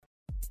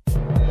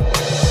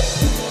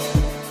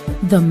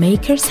The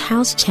Maker's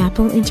House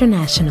Chapel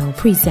International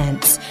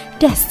presents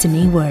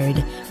Destiny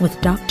Word with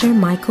Dr.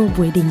 Michael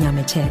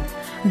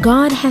Bwedi-Nyamete.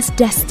 God has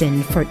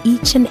destined for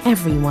each and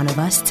every one of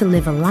us to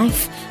live a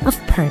life of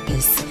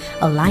purpose,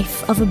 a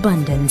life of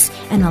abundance,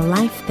 and a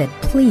life that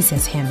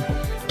pleases Him.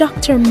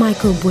 Dr.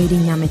 Michael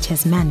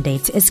Bwedi-Nyamete's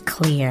mandate is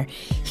clear.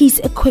 He's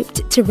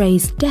equipped to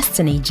raise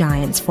destiny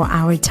giants for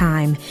our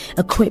time,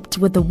 equipped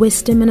with the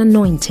wisdom and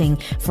anointing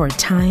for a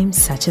time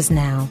such as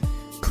now.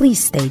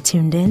 Please stay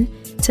tuned in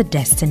to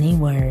Destiny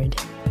Word.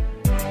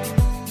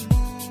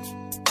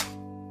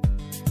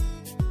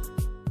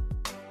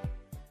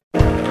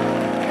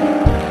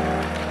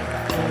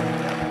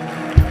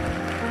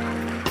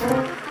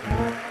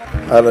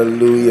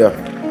 Hallelujah.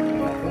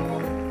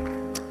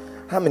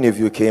 How many of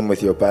you came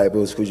with your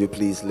Bibles? Could you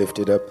please lift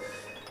it up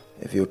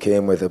if you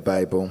came with a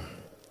Bible?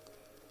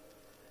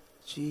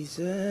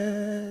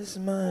 Jesus,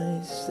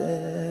 my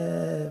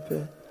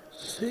Savior,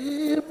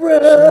 see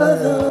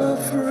brother,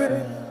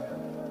 friend,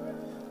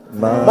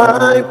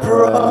 my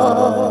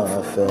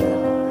prophet,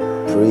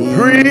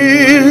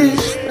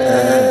 priest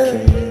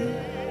and king,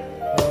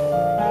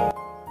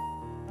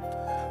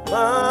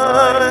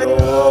 my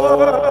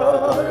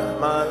Lord,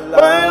 my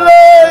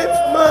life,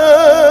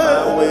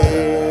 my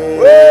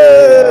way,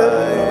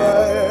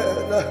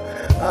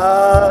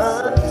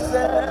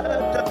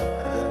 accept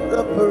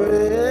the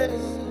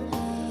praise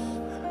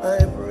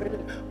I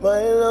bring,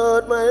 my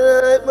Lord, my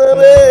life, my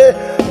way,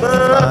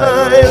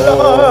 my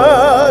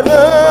Lord,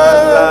 my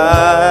life,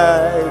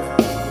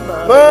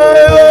 my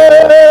way,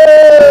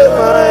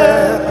 my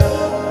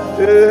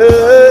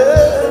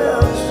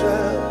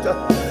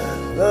accept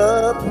the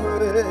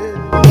praise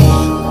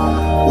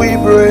we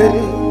bring.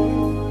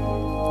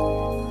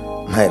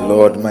 My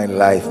Lord, my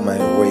life, my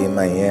way,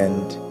 my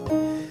end.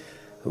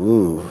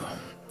 Ooh,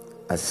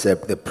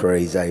 accept the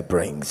praise I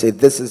bring. Say,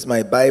 this is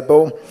my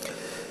Bible.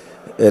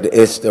 It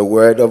is the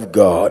Word of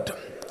God.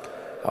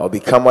 I'll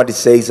become what it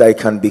says I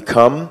can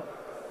become.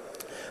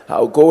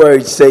 I'll go where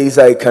it says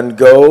I can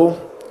go.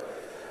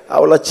 I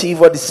will achieve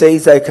what it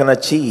says I can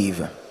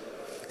achieve.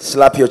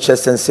 Slap your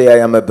chest and say, I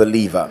am a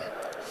believer.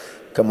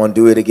 Come on,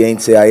 do it again.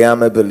 Say, I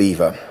am a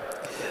believer.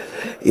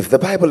 If the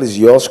Bible is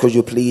yours, could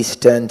you please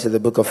turn to the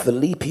book of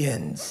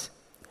Philippians,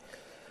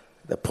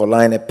 the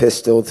Pauline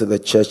epistle to the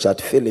church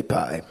at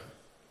Philippi,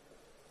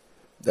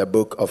 the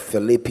book of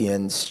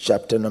Philippians,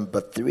 chapter number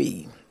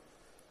 3.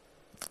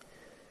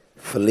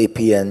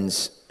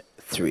 Philippians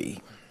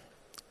 3.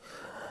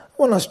 I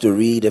want us to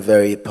read a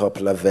very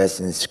popular verse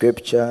in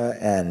Scripture,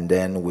 and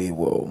then we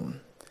will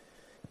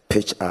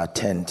pitch our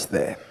tent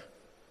there.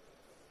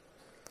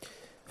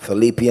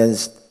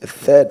 Philippians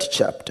 3rd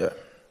chapter.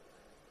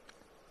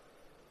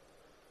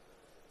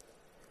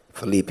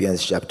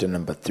 Philippians chapter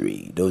number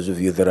 3. Those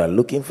of you that are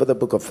looking for the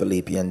book of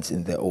Philippians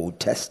in the Old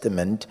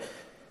Testament,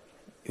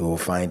 you will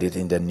find it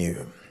in the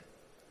New.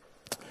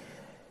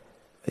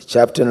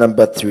 Chapter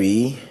number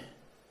 3.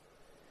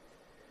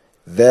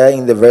 There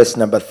in the verse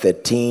number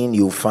 13,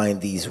 you'll find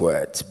these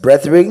words.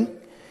 Brethren,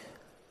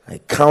 I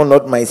count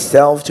not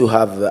myself to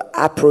have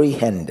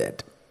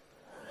apprehended,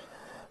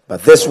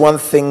 but this one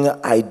thing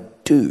I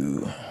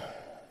do,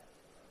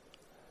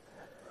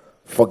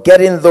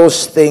 forgetting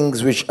those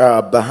things which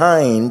are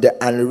behind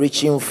and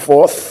reaching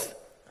forth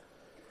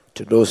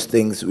to those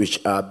things which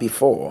are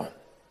before.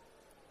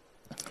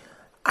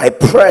 I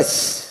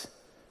press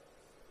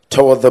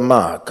toward the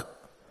mark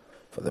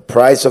for the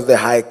prize of the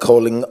high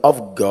calling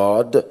of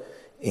God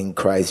in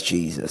Christ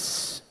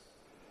Jesus.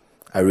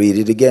 I read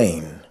it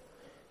again.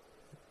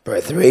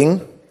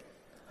 Brethren,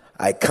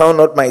 I count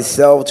not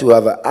myself to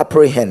have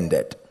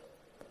apprehended,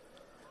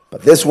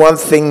 but this one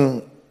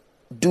thing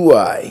do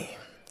I,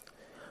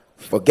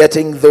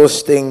 forgetting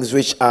those things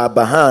which are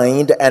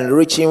behind and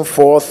reaching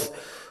forth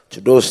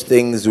to those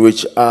things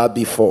which are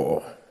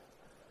before.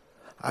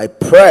 I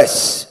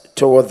press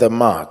toward the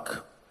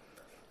mark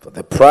for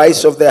the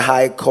prize of the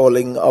high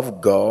calling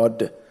of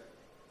God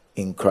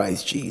in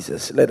Christ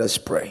Jesus. Let us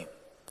pray.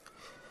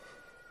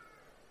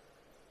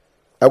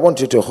 I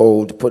want you to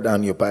put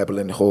down your Bible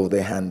and hold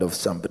the hand of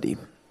somebody.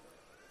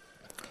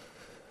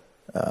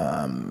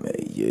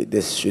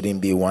 This shouldn't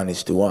be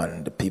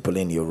 1:1. The people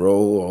in your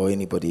row or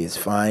anybody is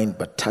fine,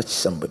 but touch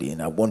somebody,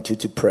 and I want you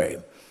to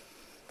pray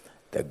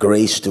the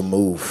grace to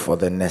move for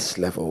the next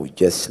level.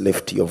 Just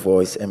lift your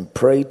voice and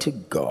pray to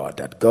God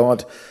that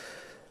God,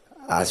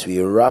 as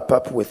we wrap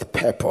up with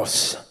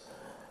purpose,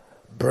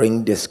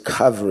 bring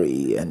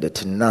discovery and the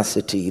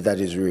tenacity that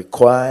is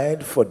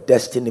required for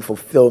destiny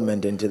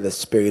fulfillment into the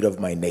spirit of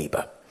my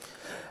neighbor.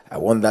 I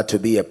want that to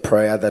be a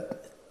prayer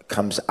that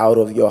comes out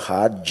of your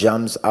heart,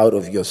 jumps out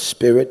of your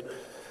spirit,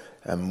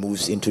 and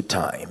moves into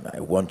time. I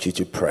want you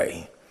to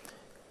pray.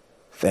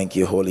 Thank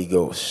you, Holy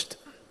Ghost.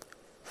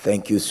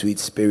 Thank you, sweet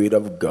Spirit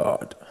of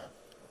God.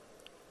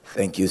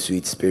 Thank you,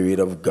 sweet Spirit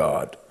of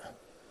God.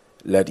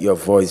 Let your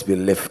voice be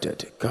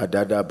lifted.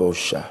 Kadada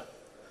bosha.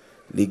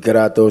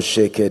 Ligrato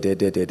sheke de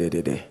de de de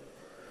de de.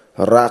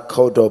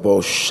 Rakodo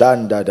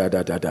boshanda da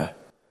da da da.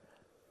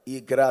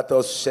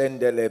 Igrato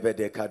sendelebe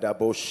de kada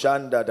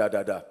boshanda da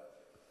da da.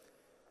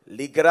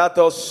 Let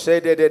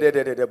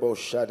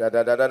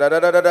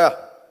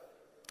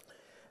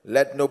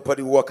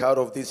nobody walk out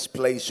of this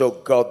place, oh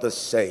God, the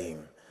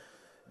same.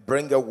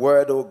 Bring a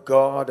word, oh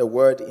God, a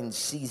word in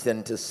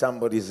season to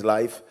somebody's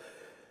life.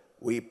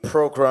 We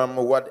program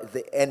what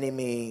the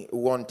enemy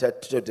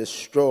wanted to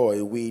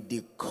destroy. We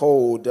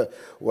decode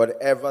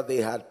whatever they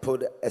had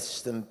put a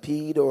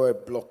stampede or a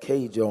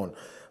blockade on.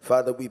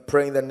 Father, we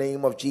pray in the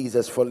name of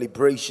Jesus for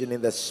liberation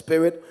in the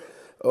spirit.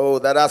 Oh,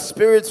 that our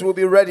spirits will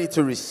be ready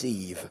to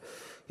receive.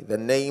 In the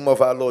name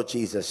of our Lord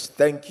Jesus.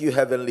 Thank you,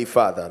 Heavenly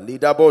Father.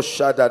 Lidabo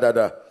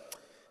shadadada.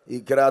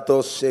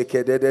 Igrato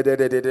seke de de de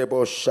de de de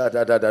bo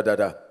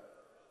shadadadada.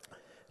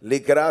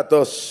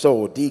 Ligrato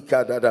so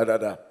dika da da da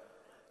da.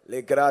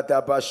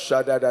 Ligrata ba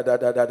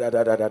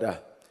shadadadadadadadada.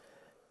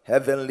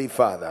 Heavenly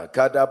Father.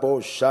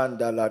 Kadabo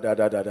shanda la da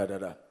da da da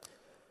da.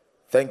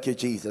 Thank you,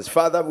 Jesus.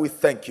 Father, we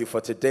thank you for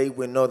today.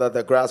 We know that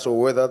the grass will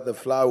wither, the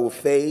flower will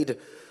fade,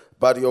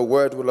 but your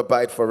word will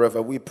abide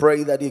forever. We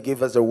pray that you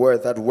give us a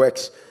word that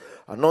works.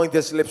 Anoint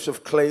these lips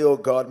of clay, O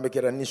God. Make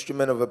it an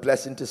instrument of a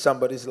blessing to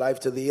somebody's life.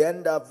 To the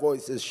end, our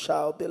voices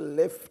shall be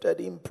lifted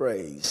in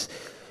praise.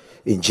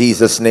 In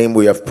Jesus' name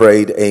we have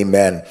prayed.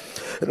 Amen.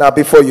 Now,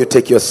 before you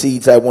take your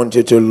seats, I want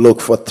you to look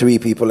for 3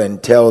 people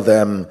and tell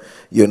them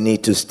you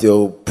need to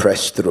still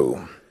press through.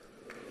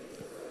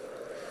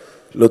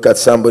 Look at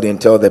somebody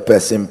and tell the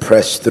person,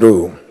 press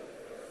through.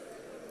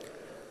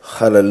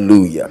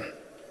 Hallelujah.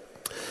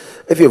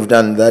 If you've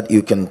done that,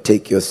 you can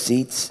take your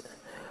seats.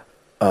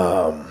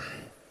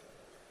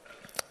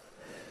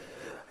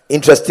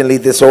 Interestingly,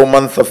 this whole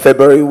month of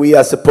February, we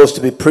are supposed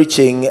to be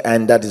preaching,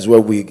 and that is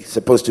what we're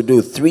supposed to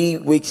do. 3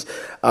 weeks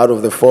out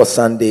of the 4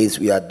 Sundays,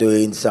 we are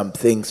doing some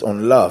things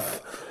on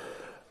love.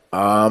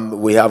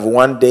 We have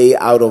 1 day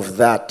out of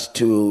that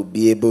to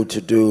be able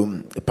to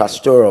do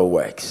pastoral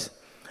works.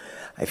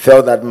 I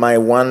felt that my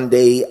 1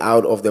 day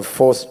out of the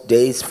 4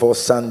 days, 4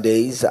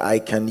 Sundays, I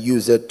can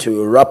use it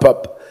to wrap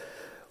up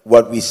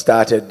what we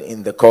started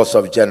in the course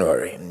of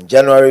January. In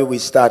January, we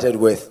started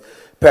with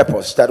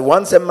purpose. That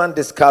once a man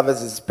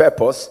discovers his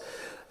purpose,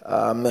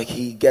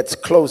 he gets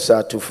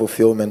closer to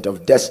fulfillment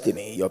of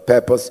destiny. Your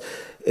purpose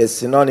is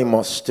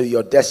synonymous to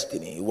your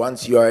destiny.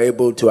 Once you are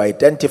able to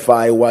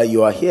identify why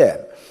you are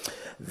here,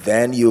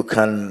 then you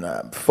can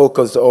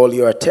focus all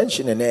your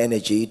attention and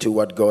energy to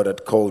what God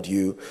had called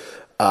you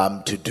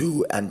to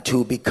do and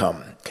to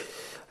become.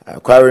 I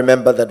quite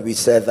remember that we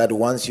said that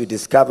once you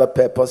discover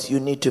purpose, you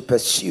need to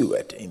pursue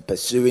it. In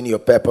pursuing your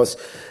purpose,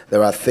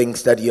 there are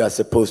things that you are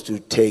supposed to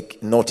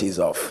take notice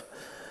of.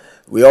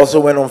 We also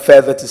went on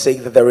further to say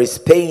that there is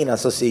pain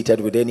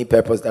associated with any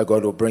purpose that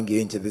God will bring you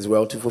into this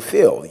world to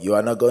fulfill. You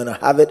are not going to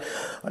have it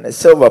on a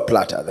silver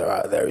platter.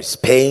 There is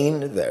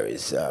pain.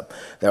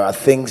 There are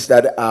things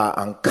that are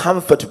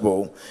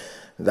uncomfortable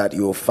that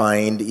you'll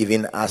find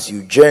even as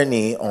you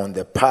journey on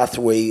the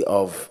pathway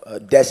of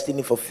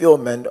destiny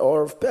fulfillment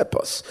or of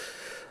purpose.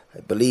 I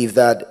believe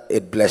that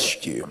it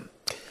blessed you.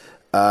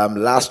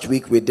 Last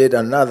week we did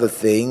another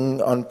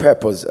thing on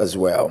purpose as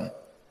well.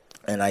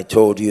 And I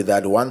told you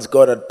that once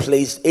God had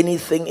placed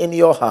anything in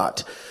your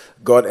heart,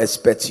 God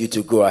expects you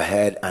to go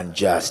ahead and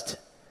just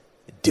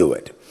do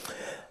it.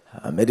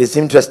 It is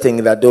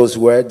interesting that those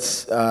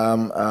words,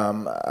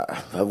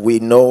 we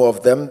know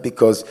of them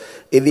because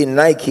even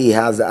Nike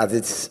has as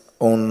its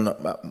own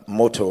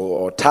motto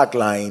or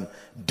tagline,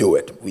 do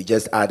it. We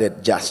just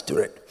added just to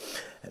it.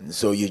 And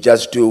so you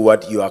just do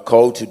what you are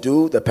called to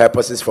do, the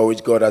purposes for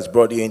which God has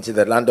brought you into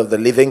the land of the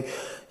living.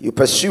 You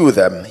pursue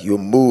them, you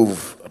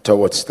move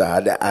towards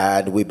that,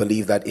 and we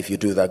believe that if you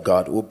do that,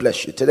 God will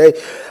bless you. Today,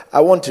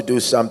 I want to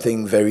do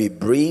something very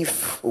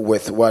brief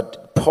with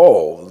what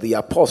Paul, the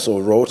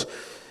apostle, wrote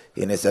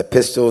in his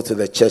epistle to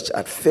the church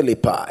at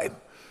Philippi.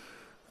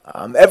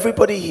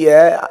 Everybody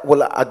here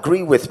will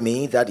agree with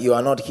me that you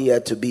are not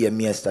here to be a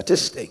mere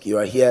statistic. You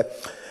are here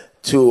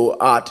to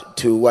add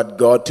to what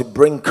God, to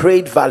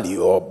create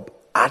value or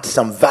add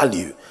some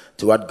value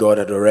to what God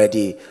had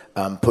already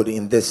put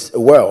in this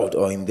world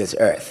or in this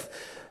earth.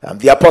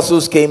 The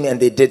apostles came and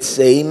they did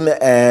same,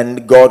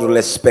 and God will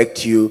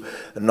expect you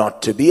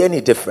not to be any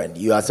different.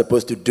 You are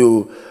supposed to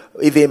do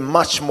even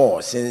much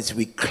more, since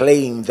we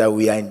claim that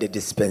we are in the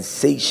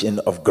dispensation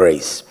of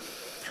grace.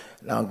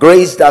 Now,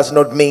 grace does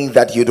not mean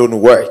that you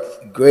don't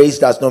work. Grace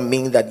does not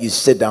mean that you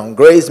sit down.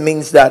 Grace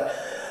means that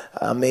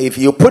if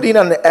you put in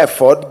an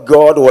effort,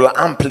 God will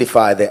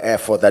amplify the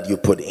effort that you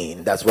put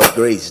in. That's what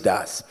grace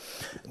does.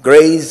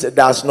 Grace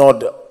does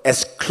not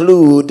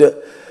exclude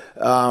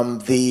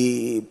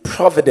the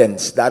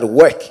providence that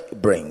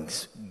work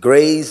brings.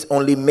 Grace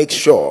only makes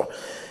sure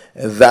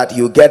that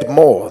you get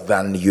more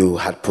than you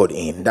had put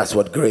in. That's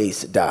what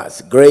grace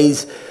does.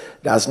 Grace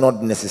does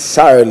not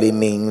necessarily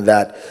mean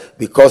that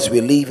because we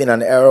live in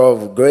an era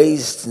of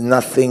grace,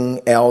 nothing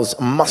else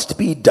must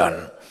be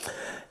done.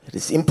 It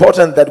is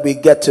important that we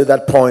get to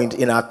that point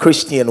in our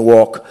Christian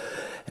walk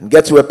and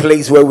get to a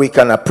place where we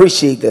can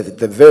appreciate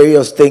the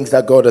various things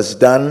that God has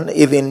done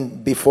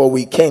even before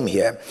we came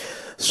here.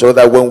 so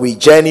that when we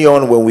journey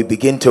on, when we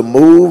begin to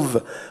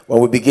move,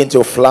 when we begin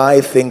to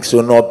fly, things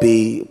will not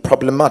be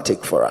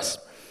problematic for us.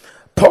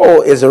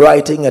 Paul is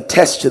writing a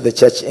text to the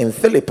church in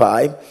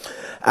Philippi,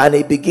 and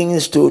he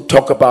begins to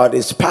talk about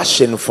his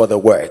passion for the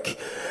work.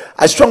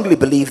 I strongly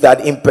believe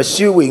that in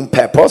pursuing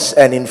purpose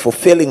and in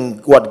fulfilling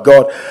what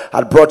God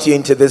had brought you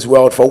into this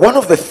world for, one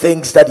of the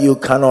things that you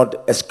cannot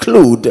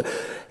exclude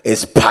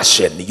is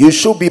passion. You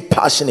should be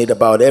passionate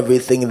about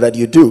everything that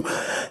you do.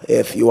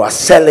 If you are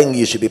selling,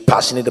 you should be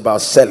passionate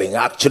about selling.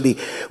 Actually,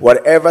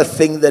 whatever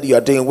thing that you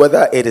are doing,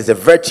 whether it is a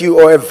virtue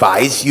or a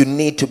vice, you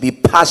need to be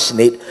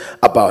passionate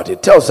about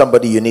it. Tell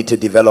somebody you need to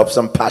develop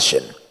some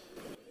passion.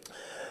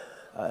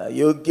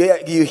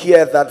 You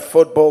hear that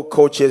football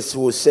coaches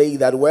will say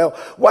that, well,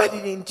 why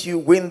didn't you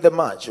win the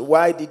match?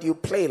 Why did you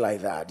play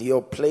like that?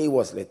 Your play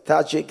was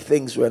lethargic.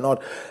 Things were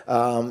not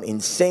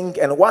in sync.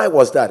 And why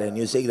was that? And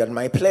you say that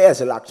my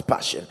players lacked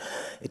passion.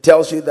 It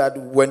tells you that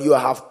when you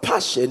have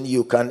passion,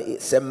 you can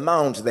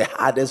surmount the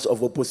hardest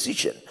of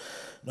opposition.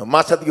 No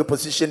matter the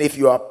opposition, if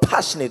you are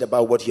passionate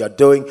about what you are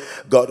doing,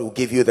 God will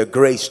give you the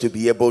grace to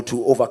be able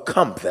to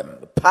overcome them.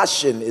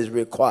 Passion is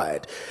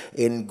required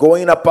in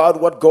going about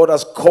what God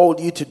has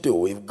called you to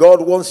do. If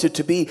God wants you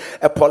to be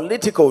a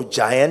political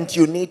giant,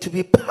 you need to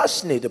be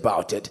passionate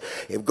about it.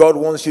 If God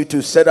wants you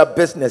to set up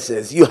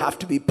businesses, you have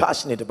to be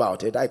passionate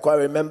about it. I quite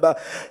remember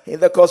in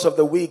the course of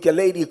the week, a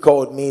lady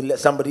called me,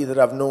 somebody that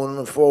I've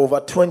known for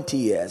over 20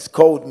 years,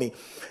 called me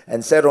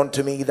and said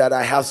unto me that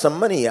I have some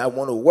money, I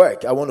want to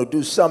work, I want to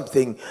do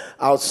something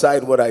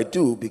outside what I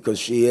do, because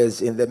she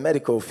is in the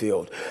medical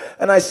field.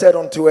 And I said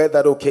unto her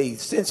that, okay,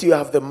 since you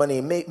have the money,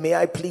 may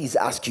I please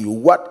ask you,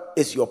 what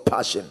is your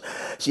passion?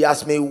 She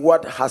asked me,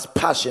 what has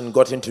passion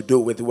got to do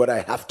with what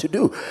I have to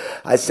do?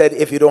 I said,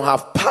 if you don't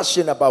have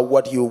passion about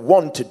what you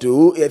want to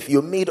do, if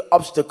you meet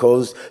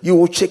obstacles, you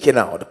will chicken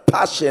out.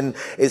 Passion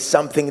is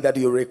something that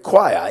you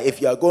require.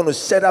 If you are going to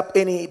set up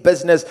any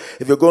business,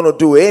 if you're going to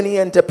do any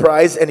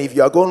enterprise, and if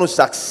you are going to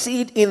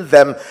succeed in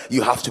them,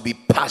 you have to be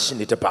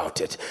passionate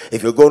about it.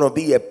 If you're going to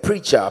be a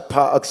preacher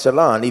par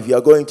excellence, if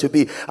you're going to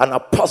be an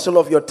apostle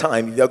of your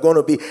time, if you're going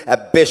to be a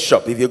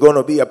bishop, if you're going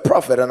to be a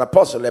prophet, an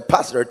apostle, a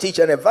pastor, a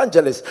teacher, an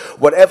evangelist,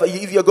 whatever,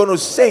 if you're going to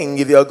sing,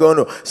 if you're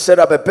going to set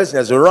up a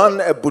business,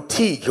 run a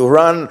boutique,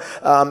 run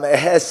a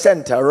hair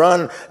center,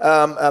 run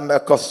a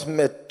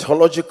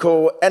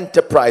cosmetological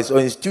enterprise or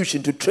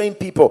institution to train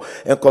people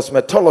in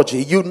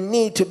cosmetology, you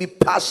need to be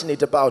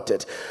passionate about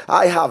it.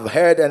 I have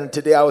heard, and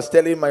today I was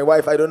telling my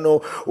wife, I don't know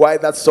why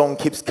that song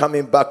keeps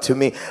coming back to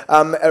me,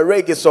 a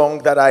reggae song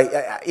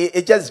that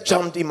it just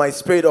jumped in my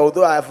spirit,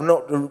 although I have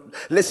not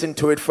listened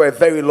to it for a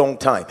very long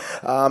time.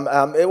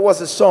 It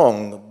was a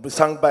song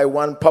sung by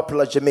one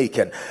popular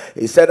Jamaican.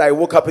 He said, I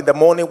woke up in the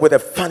morning with a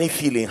funny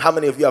feeling. How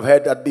many of you have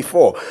heard that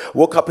before?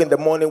 Woke up in the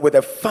morning with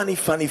a funny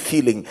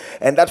feeling,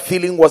 and that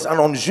feeling was an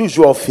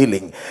unusual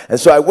feeling. And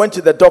so I went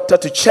to the doctor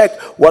to check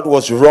what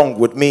was wrong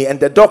with me, and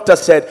the doctor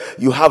said,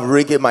 you have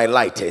reggae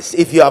myelitis.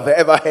 If you have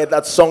ever heard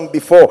that song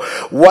before,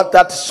 what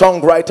that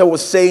songwriter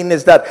was saying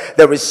is that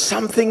there is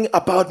something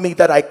about me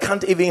that I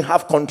can't even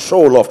have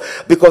control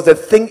of, because the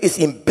thing is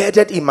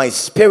embedded in my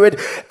spirit.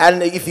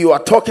 And if you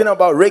are talking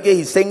about reggae,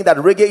 he's saying that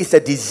reggae is a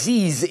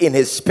disease in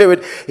his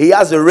spirit. He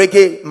has a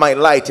reggae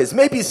myelitis.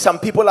 Maybe some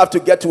people have to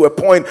get to a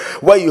point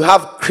where you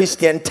have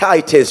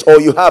Christiantitis, or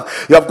you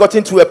have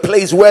gotten to a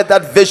place where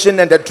that vision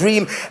and the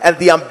dream and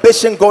the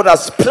ambition God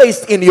has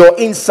placed in your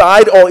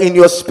inside or in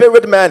your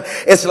spirit, man,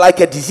 is like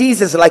a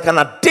disease, is like an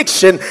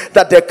addiction,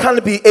 that there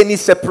can't be any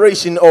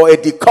separation or a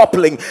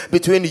decoupling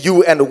between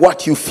you and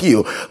what you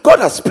feel. God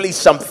has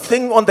placed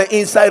something on the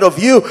inside of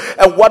you,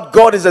 and what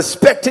God is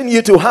expecting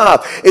you to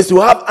have is to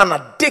have an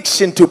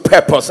addiction to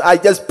purpose. I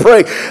just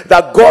pray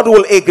that God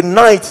will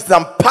ignite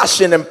some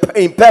passion and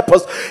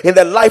purpose in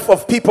the life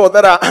of people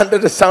that are under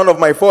the sound of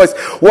my voice.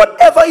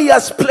 Whatever he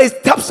has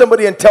placed, tap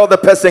somebody and tell the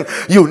person,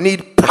 you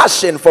need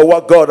passion for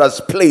what God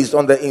has placed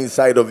on the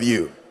inside of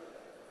you.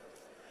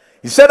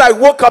 He said, I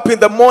woke up in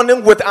the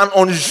morning with an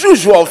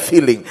unusual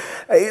feeling.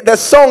 The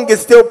song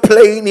is still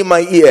playing in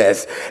my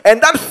ears,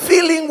 and that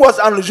feeling was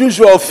an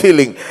unusual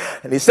feeling.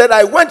 And he said,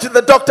 I went to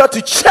the doctor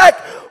to check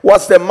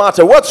what's the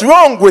matter, what's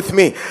wrong with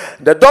me.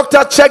 The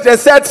doctor checked and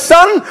said,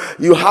 son,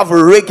 you have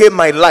reggae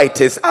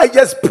myelitis. I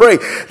just pray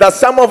that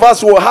some of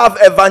us will have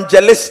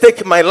evangelistic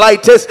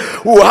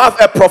myelitis, will have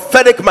a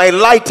prophetic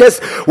myelitis,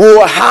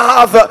 will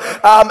have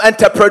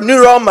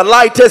entrepreneurial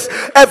myelitis.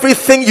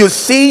 Everything you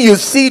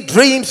see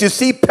dreams, you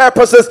see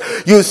purposes,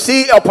 you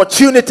see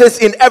opportunities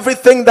in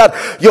everything that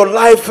your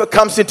life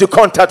comes into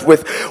contact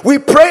with. We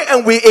pray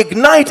and we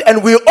ignite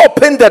and we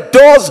open the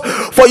doors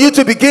for you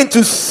to begin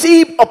to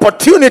see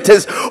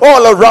opportunities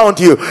all around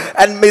you,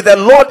 and may the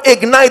Lord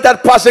ignite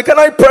that passion. Can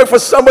I pray for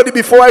somebody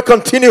before I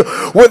continue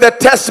with the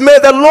test? May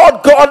the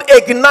Lord God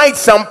ignite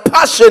some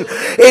passion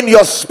in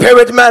your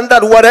spirit, man,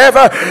 that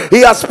whatever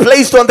he has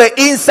placed on the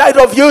inside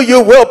of you,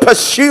 you will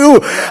pursue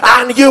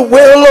and you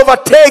will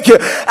overtake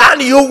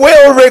and you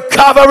will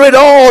recover it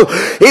all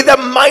in the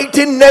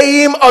mighty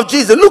name of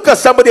Jesus. Look at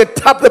somebody and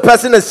tap the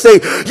person and say,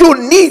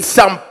 you need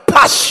some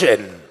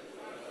passion.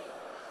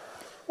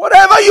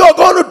 Whatever you are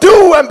going to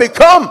do and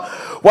become,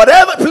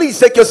 whatever, please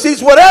take your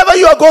seats, whatever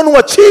you are going to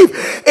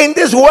achieve in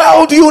this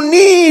world, you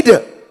need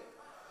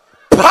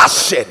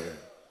passion.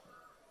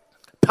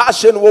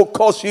 Passion will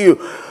cause you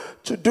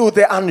to do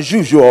the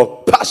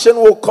unusual. Passion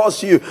will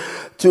cause you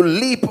to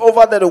leap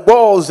over the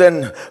walls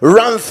and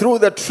run through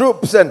the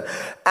troops, and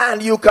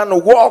you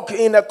can walk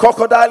in a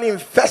crocodile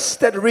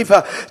infested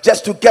river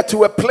just to get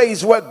to a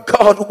place where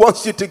God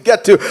wants you to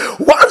get to.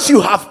 Once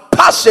you have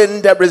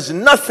passion, there is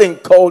nothing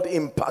called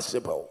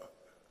impossible.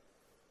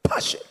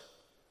 Passion.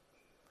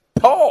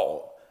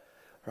 Paul,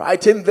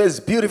 writing this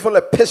beautiful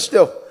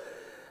epistle,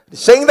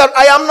 saying that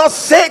I am not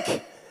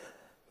sick.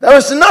 There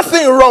is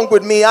nothing wrong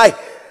with me. I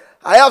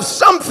have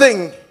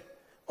something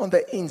on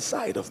the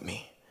inside of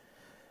me.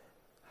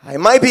 I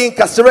might be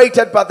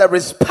incarcerated, but there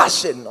is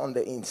passion on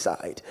the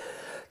inside.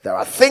 There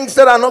are things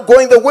that are not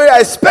going the way I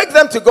expect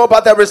them to go,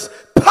 but there is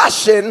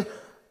passion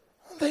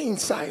on the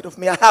inside of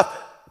me. I have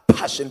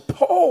passion.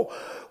 Paul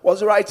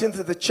was writing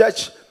to the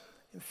church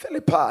in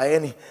Philippi,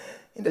 and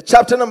in the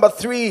chapter number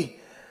 3,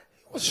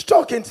 was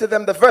talking to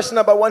them. The verse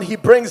number 1, he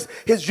brings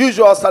his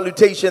usual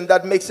salutation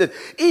that makes it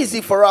easy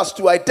for us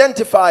to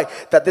identify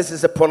that this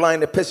is a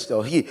Pauline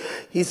epistle. He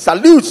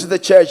salutes the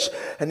church,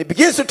 and he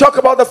begins to talk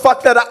about the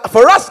fact that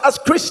for us as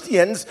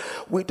Christians,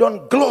 we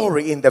don't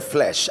glory in the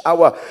flesh.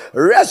 Our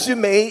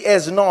resume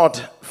is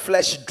not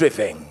flesh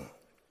driven.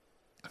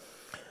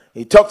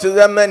 He talked to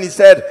them and he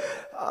said,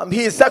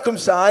 he is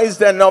circumcised,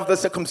 and of the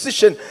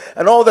circumcision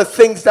and all the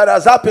things that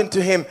has happened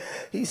to him,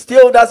 he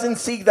still doesn't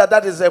see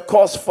that is a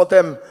cause for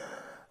them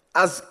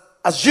as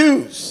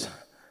Jews,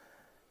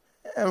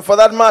 and for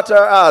that matter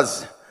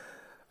as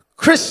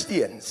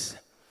Christians,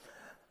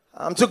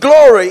 to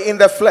glory in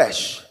the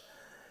flesh.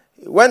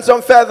 He went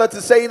on further to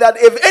say that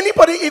if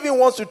anybody even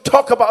wants to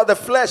talk about the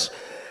flesh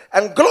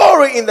and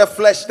glory in the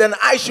flesh, then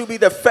I should be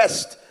the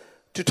first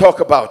to talk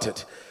about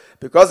it.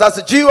 Because as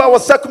a Jew, I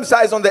was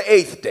circumcised on the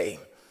 8th day.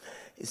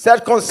 He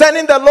said,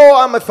 concerning the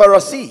law, I'm a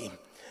Pharisee.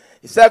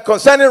 He said,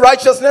 concerning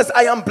righteousness,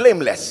 I am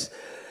blameless.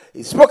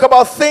 He spoke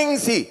about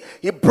things, he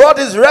brought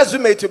his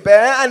resume to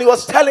bear, and he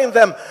was telling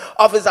them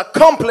of his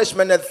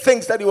accomplishment and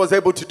things that he was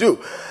able to do.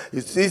 He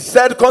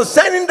said,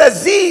 concerning the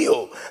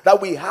zeal that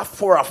we have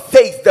for our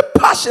faith, the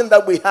passion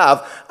that we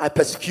have, I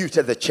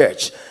persecuted the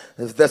church.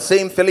 The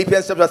same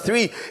Philippians chapter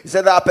 3, he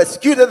said that I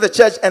persecuted the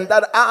church, and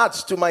that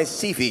adds to my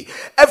CV.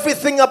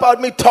 Everything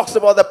about me talks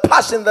about the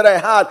passion that I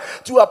had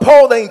to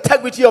uphold the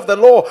integrity of the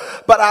law.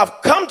 But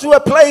I've come to a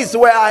place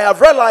where I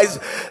have realized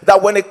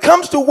that when it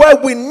comes to where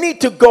we need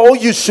to go,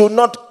 you should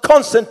not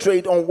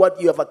concentrate on what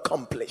you have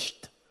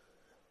accomplished.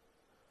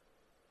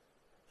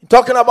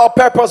 Talking about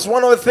purpose,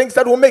 one of the things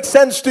that will make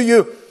sense to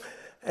you,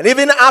 and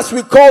even as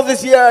we call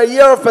this year a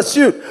year of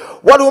pursuit,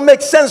 what will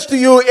make sense to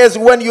you is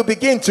when you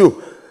begin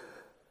to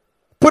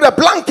put a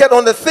blanket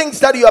on the things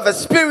that you have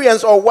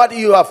experienced or what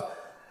you have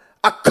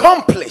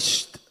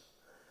accomplished.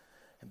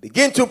 And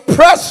begin to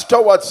press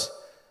towards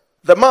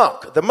the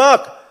mark. The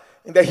mark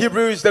in the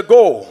Hebrew is the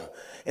goal.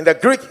 In the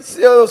Greek, it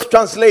still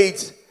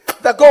translates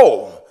the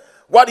goal.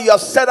 What you have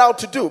set out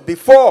to do.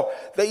 Before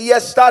the year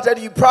started,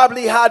 you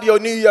probably had your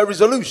New Year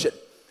resolution.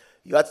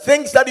 You had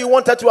things that you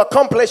wanted to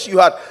accomplish. You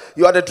had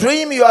a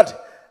dream. You had,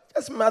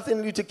 that's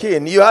Martin Luther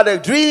King. You had a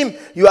dream.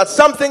 You had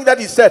something that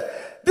you said,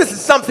 this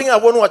is something I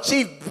want to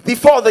achieve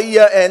before the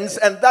year ends,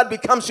 and that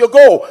becomes your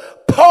goal.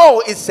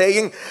 Paul is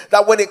saying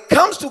that when it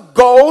comes to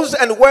goals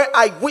and where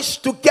I wish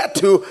to get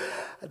to,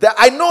 that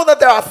I know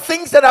that there are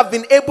things that I've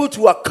been able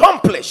to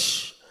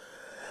accomplish,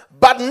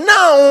 but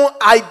now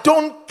I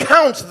don't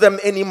count them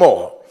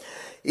anymore.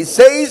 He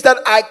says that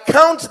I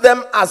count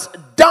them as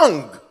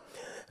dung.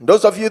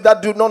 Those of you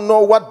that do not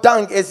know what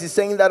dung is, he's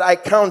saying that I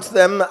count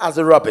them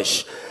as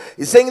rubbish.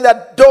 He's saying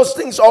that those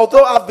things,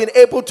 although I've been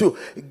able to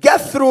get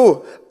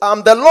through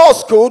the law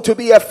school to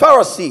be a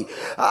Pharisee,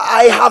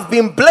 I have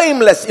been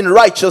blameless in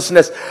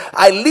righteousness.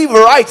 I live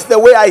right the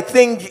way I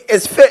think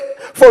is fit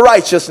for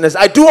righteousness.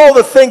 I do all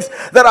the things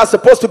that are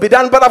supposed to be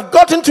done, but I've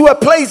gotten to a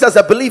place as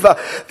a believer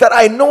that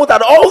I know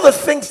that all the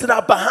things that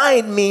are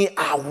behind me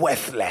are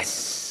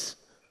worthless.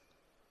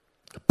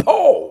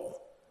 Paul,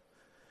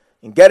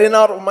 in getting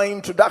out of my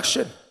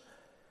introduction,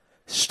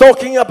 is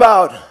talking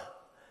about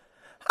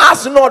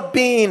us not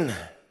being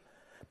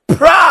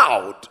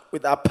proud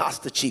with our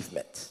past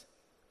achievements.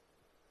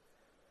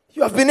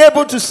 You have been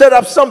able to set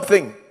up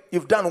something,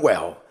 you've done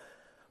well.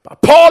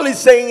 But Paul is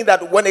saying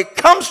that when it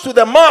comes to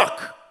the mark,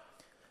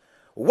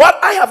 what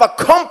I have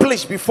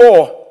accomplished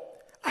before,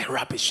 I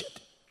rubbish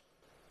it.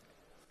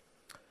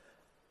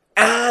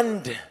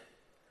 And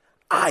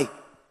I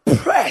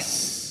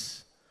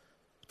press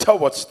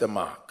towards the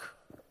mark.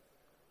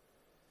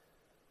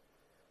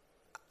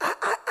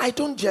 I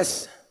don't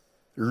just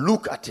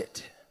look at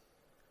it.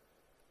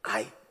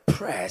 I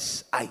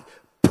press, I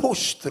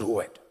push through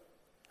it.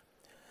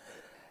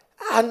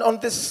 And on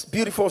this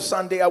beautiful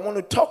Sunday, I want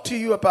to talk to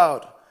you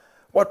about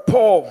what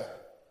Paul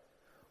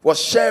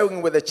was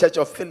sharing with the church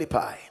of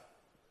Philippi.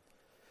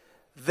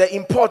 The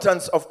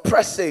importance of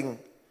pressing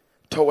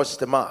towards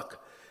the mark.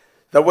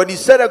 That when you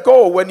set a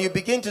goal, when you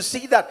begin to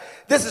see that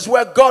this is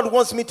where God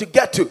wants me to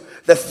get to,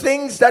 the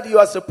things that you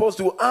are supposed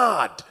to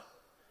add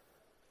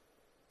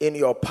in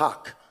your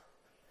pack,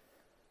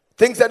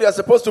 things that you are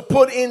supposed to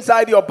put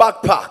inside your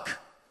backpack,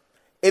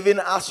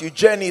 even as you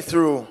journey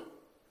through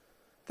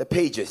the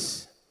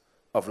pages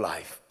of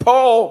life.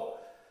 Paul,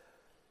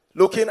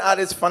 looking at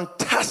his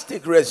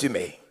fantastic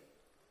resume,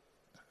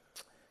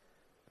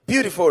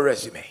 beautiful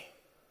resume,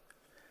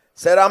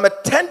 said, I'm a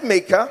tent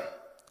maker,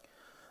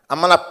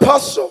 I'm an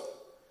apostle,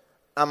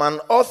 I'm an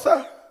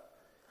author,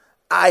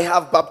 I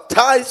have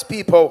baptized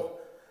people,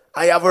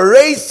 I have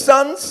raised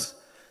sons,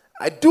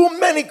 I do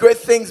many great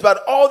things,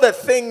 but all the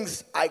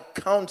things, I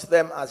count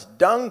them as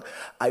dung.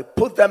 I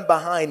put them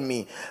behind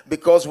me,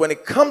 because when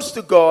it comes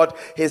to God,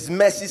 his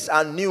mercies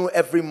are new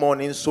every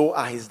morning, so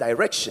are his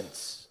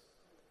directions.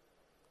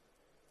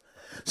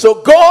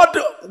 So God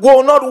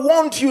will not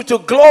want you to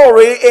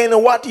glory in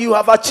what you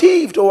have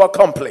achieved or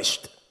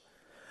accomplished.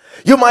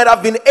 You might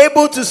have been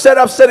able to set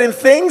up certain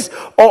things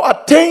or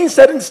attain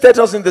certain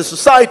status in the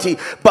society,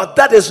 but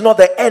that is not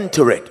the end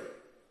to it.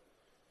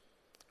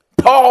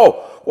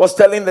 Paul was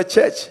telling the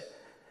church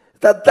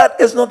that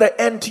that is not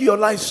the end to your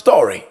life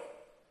story.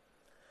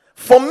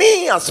 For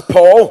me, as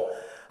Paul,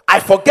 I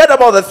forget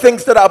about the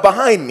things that are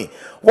behind me.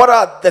 What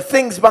are the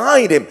things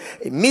behind him?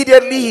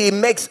 Immediately he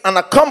makes an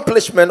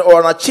accomplishment or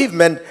an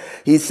achievement.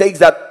 He says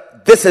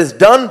that this is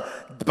done,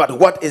 but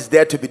what is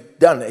there to be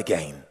done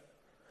again?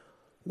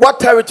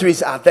 What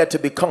territories are there to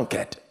be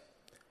conquered?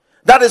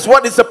 That is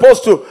what is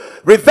supposed to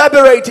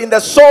reverberate in the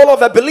soul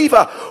of a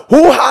believer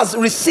who has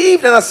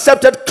received and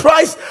accepted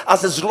Christ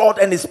as his Lord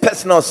and his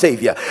personal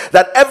Savior.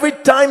 That every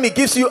time he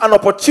gives you an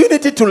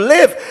opportunity to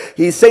live,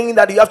 he's saying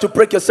that you have to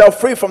break yourself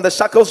free from the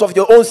shackles of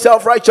your own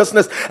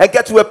self-righteousness and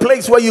get to a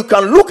place where you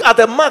can look at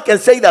the mark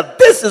and say that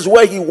this is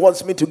where he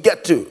wants me to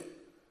get to.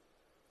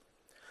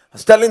 I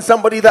was telling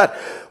somebody that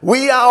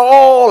we are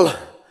all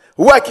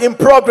work in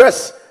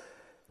progress.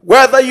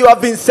 Whether you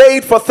have been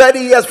saved for 30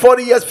 years,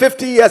 40 years,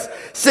 50 years,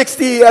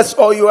 60 years,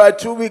 or you are a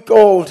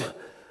 2-week-old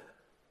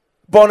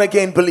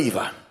born-again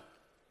believer.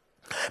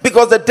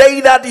 Because the day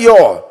that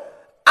your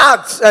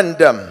acts and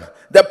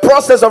the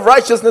process of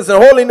righteousness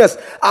and holiness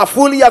are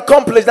fully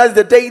accomplished, that is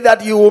the day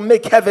that you will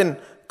make heaven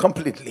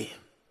completely.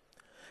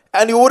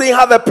 And you wouldn't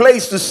have a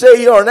place to stay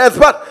here on earth.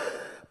 But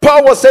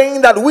Paul was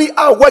saying that we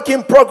are work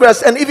in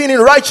progress, and even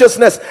in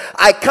righteousness,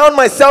 I count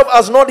myself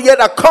as not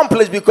yet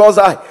accomplished, because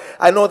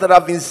I know that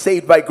I've been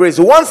saved by grace.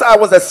 Once I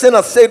was a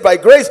sinner saved by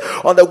grace.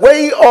 On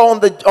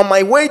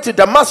my way to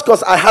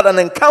Damascus, I had an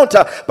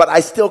encounter, but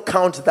I still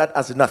count that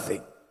as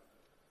nothing.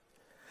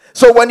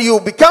 So when you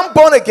become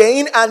born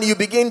again and you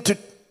begin to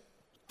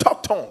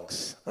talk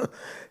tongues,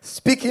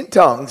 speak in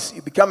tongues,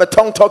 you become a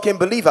tongue-talking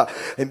believer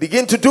and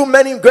begin to do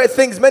many great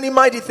things, many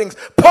mighty things.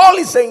 Paul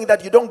is saying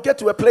that you don't get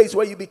to a place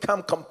where you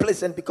become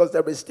complacent, because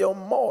there is still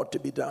more to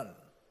be done.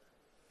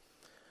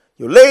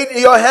 You laid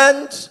your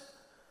hands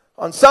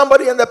on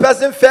somebody and the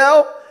person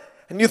fell,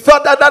 and you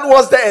thought that that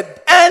was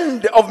the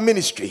end of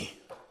ministry.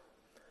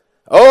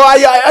 Oh,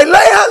 I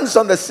lay hands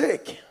on the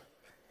sick,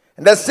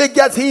 and the sick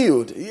gets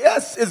healed.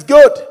 Yes, it's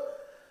good.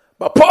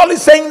 But Paul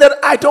is saying that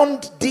I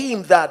don't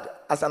deem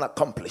that as an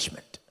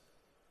accomplishment.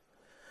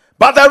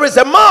 But there is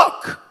a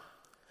mark.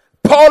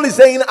 Paul is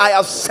saying, I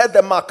have set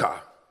the marker.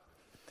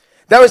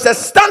 There is a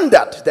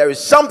standard. There is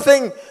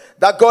something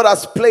that God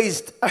has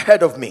placed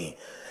ahead of me.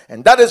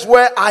 And that is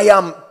where I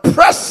am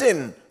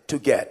pressing to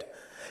get.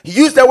 He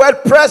used the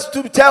word press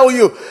to tell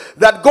you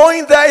that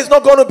going there is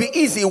not going to be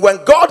easy.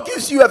 When God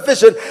gives you a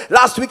vision,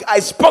 last week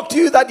I spoke to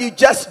you that you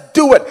just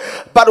do it.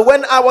 But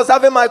when I was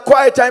having my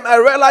quiet time, I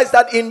realized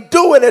that in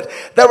doing it,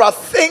 there are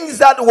things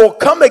that will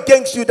come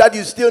against you that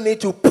you still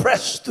need to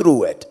press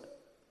through it.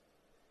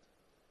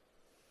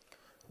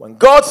 When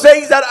God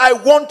says that I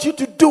want you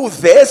to do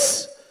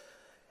this,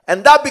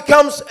 and that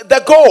becomes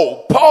the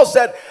goal. Paul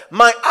said,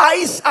 my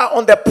eyes are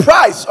on the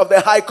prize of the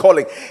high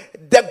calling.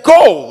 The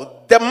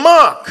goal, the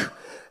mark,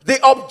 the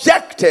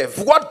objective,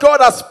 what God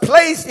has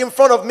placed in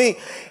front of me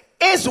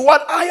is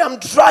what I am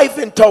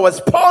driving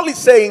towards. Paul is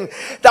saying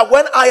that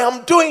when I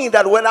am doing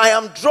that, when I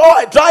am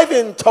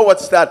driving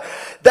towards that,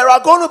 there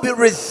are going to be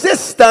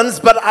resistance,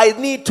 but I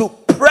need to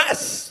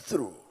press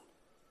through.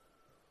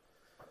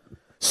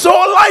 So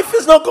life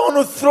is not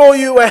going to throw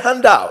you a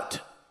handout.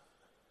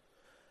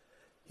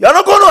 You're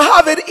not going to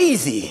have it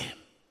easy.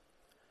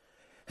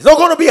 It's not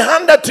going to be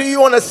handed to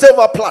you on a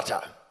silver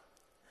platter.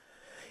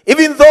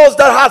 Even those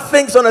that have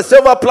things on a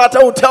silver platter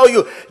will tell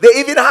you they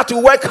even have to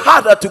work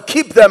harder to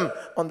keep them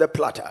on the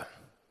platter.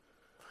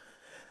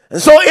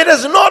 And so it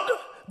is not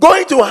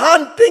going to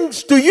hand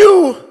things to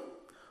you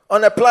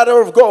on a platter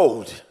of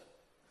gold.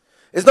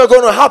 It's not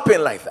going to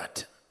happen like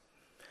that.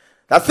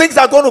 That things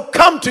are going to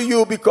come to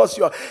you because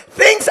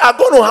things are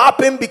going to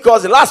happen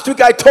because last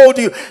week I told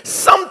you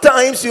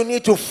sometimes you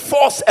need to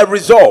force a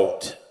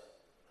result.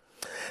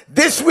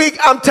 This week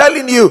I'm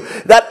telling you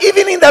that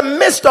even in the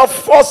midst of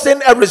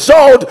forcing a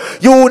result,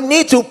 you will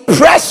need to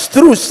press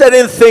through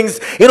certain things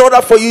in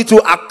order for you to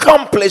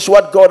accomplish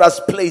what God has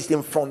placed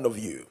in front of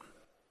you.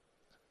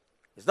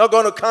 It's not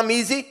going to come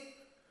easy.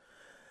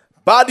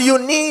 But you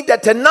need the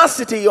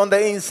tenacity on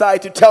the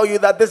inside to tell you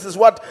that this is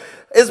what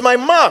is my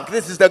mark.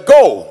 This is the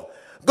goal.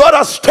 God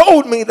has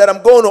told me that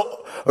I'm going to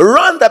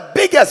run the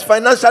biggest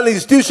financial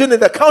institution in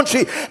the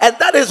country, and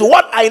that is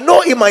what I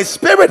know in my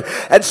spirit.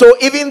 And so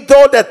even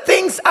though the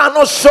things are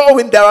not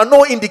showing, there are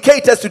no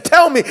indicators to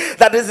tell me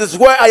that this is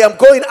where I am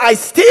going, I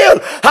still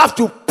have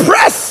to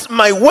press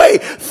my way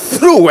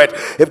through it.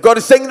 If God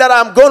is saying that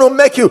I'm going to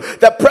make you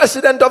the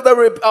president of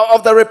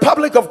the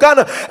Republic of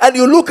Ghana, and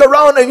you look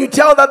around and you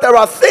tell that there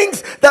are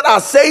things that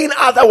are saying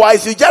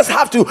otherwise, you just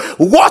have to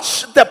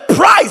watch the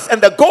prize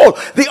and the goal,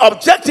 the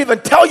objective,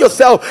 and tell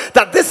yourself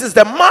that this is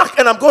the mark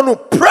and I'm going to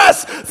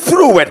press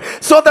through it.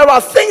 So there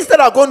are things that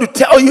are going to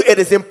tell you it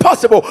is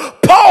impossible.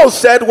 Paul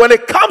said, when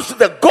it comes to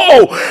the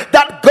goal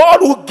that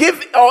God will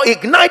give or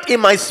ignite in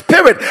my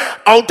spirit,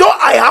 although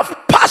I have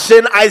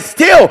passion, I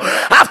still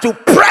have to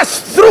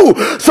press through,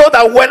 so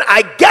that when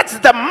I get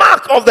the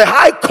mark of the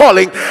high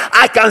calling,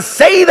 I can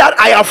say that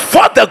I have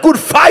fought the good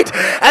fight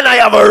and I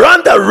have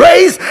run the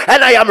race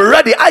and I am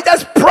ready. I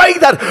just pray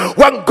that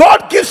when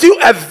God gives you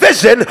a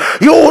vision,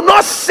 you will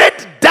not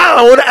sit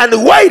down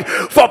and wait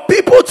for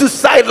people to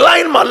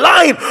sideline,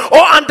 malign,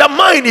 or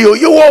undermine you.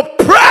 You will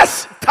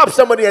press. Tap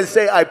somebody and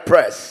say, I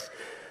press.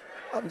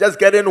 I'm just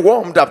getting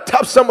warmed up.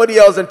 Tap somebody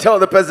else and tell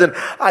the person,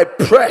 I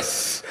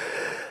press.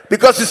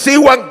 Because you see,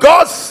 when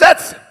God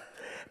sets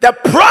the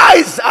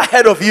prize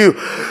ahead of you,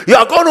 you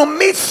are going to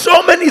meet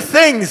so many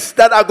things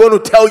that are going to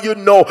tell you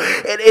no,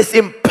 it is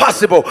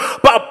impossible.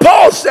 But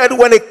Paul said,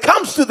 when it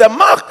comes to the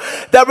mark,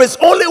 there is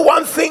only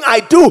one thing I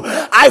do.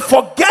 I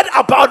forget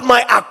about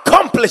my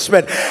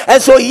accomplishment.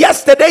 And so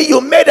yesterday you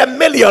made $1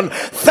 million.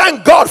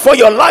 Thank God for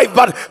your life,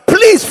 but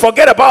please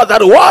forget about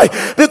that. Why?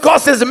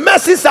 Because his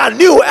mercies are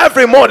new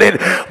every morning.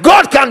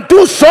 God can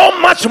do so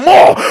much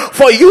more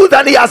for you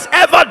than he has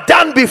ever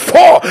done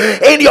before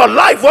in your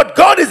life. What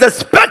God is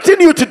expecting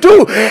you to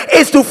do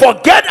is to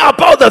forget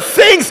about the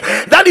things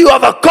that you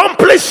have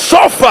accomplished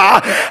so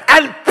far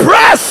and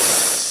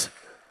press.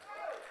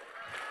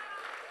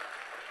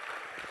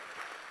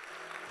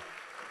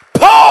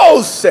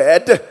 Paul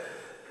said,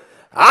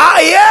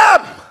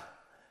 I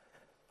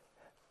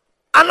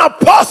am an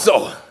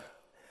apostle.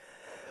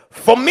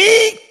 For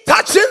me,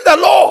 touching the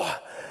law,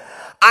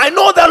 I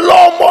know the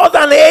law more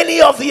than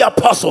any of the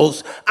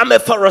apostles. I'm a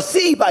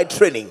Pharisee by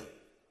training.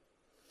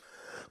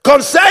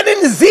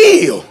 Concerning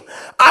zeal,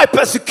 I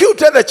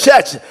persecuted the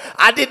church.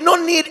 I did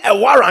not need a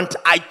warrant.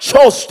 I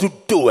chose to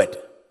do it.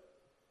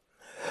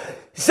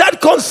 He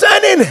said,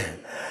 concerning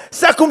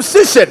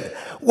circumcision,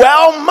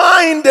 well,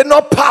 mine did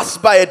not pass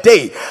by a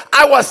day.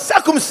 I was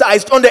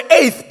circumcised on the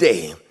 8th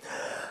day.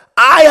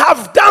 I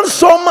have done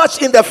so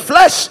much in the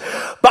flesh,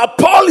 but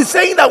Paul is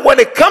saying that when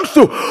it comes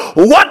to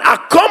what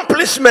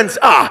accomplishments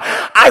are,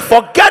 I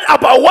forget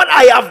about what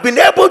I have been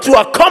able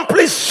to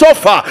accomplish so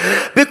far.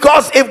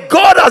 Because if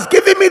God has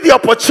given me the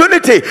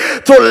opportunity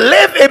to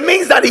live, it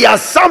means that he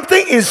has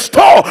something in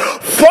store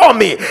for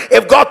me.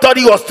 If God thought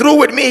he was through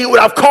with me, he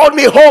would have called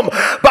me home.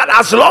 But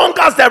as long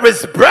as there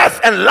is breath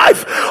and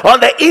life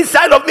on the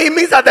inside of me, it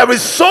means that there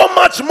is so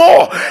much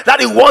more that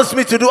he wants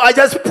me to do. I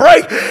just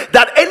pray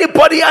that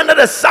anybody under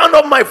the sound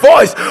of my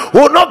voice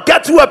will not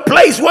get to a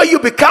place where you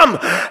become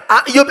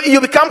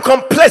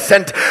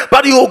complacent,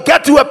 but you will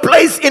get to a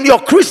place in your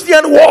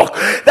Christian walk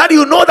that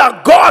you know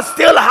that God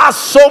still has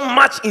so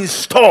much in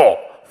store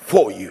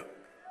for you.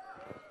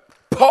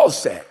 Paul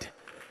said,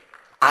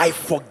 I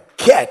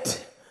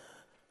forget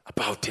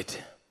about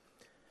it.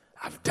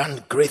 I've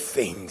done great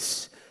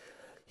things.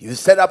 You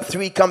set up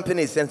 3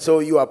 companies, and so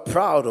you are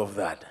proud of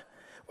that.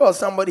 Well,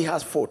 somebody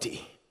has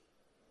 40.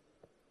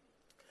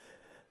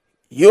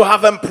 You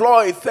have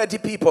employed 30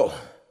 people.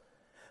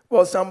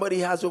 Well,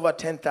 somebody has over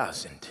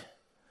 10,000.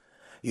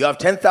 You have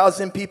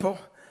 10,000 people.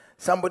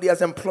 Somebody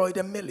has employed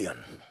 1 million.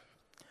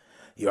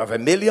 You have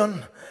 1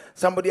 million.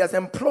 Somebody has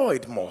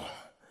employed more.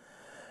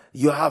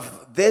 You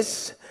have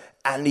this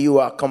and you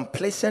are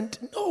complacent.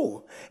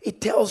 No,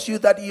 it tells you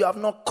that you have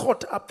not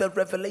caught up the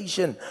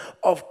revelation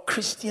of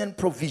Christian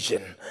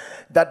provision.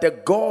 That the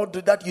God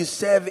that you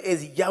serve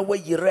is Yahweh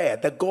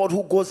Yireh, the God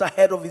who goes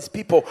ahead of his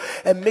people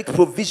and makes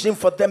provision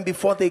for them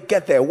before they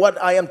get there. What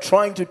I am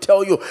trying to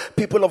tell you,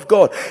 people of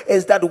God,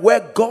 is that where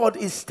God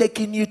is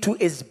taking you to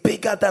is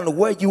bigger than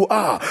where you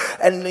are.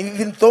 And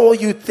even though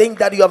you think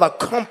that you have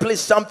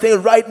accomplished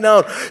something right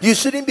now, you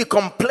shouldn't be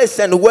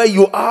complacent where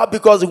you are,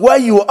 because where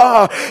you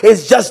are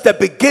is just the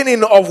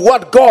beginning of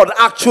what God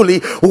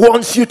actually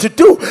wants you to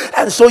do.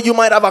 And so you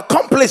might have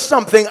accomplished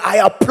something. I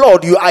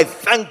applaud you. I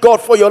thank God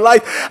for your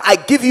life. I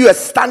give you a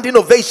standing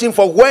ovation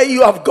for where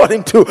you have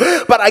gotten to.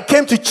 But I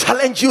came to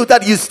challenge you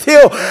that you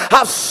still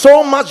have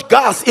so much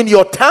gas in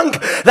your tank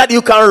that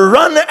you can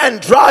run and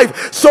drive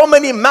so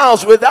many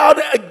miles without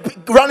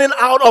running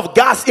out of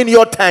gas in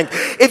your tank.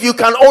 If you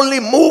can only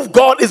move,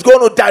 God is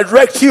going to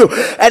direct you,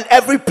 and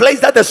every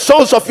place that the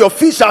soles of your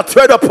feet shall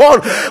tread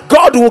upon,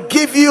 God will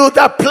give you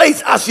that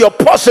place as your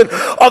portion.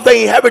 portion of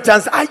the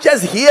inheritance. I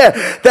just hear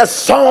the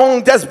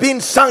song that's being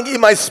sung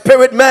in my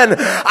spirit, man.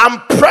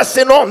 I'm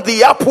pressing on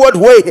the upward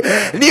way.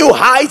 New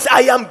heights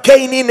I am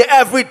gaining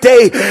every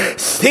day.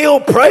 Still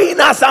praying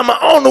as I'm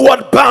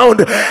onward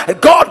bound.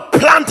 God,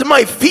 plant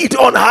my feet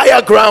on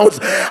higher grounds.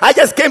 I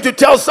just came to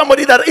tell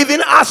somebody that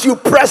even as you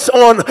press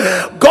on,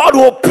 God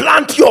will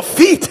plant your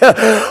feet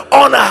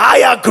on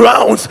higher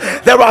grounds.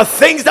 There are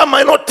things that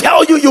might not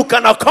tell you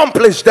can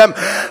accomplish them,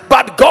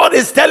 but God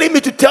is telling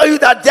me to tell you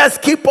that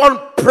just keep on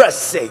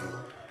pressing.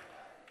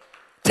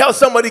 Tell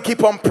somebody,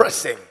 keep on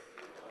pressing.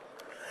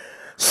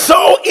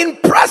 So in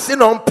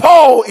pressing on,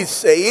 Paul is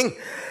saying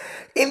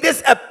in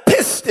this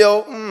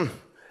epistle,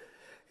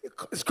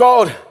 it's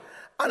called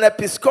an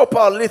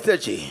episcopal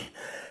liturgy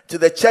to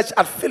the church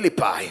at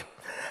Philippi,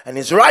 and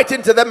he's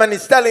writing to them and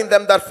he's telling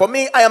them that for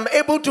me, I am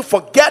able to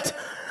forget.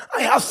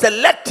 I have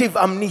selective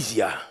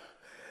amnesia.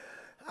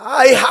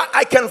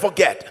 I can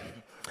forget.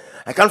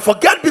 I can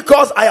forget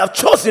because I have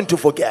chosen to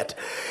forget.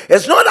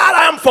 It's not that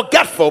I am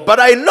forgetful, but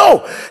I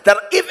know that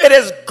if it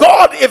is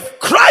God, if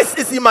Christ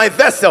is in my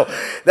vessel,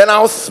 then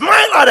I'll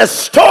smile at a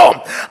storm.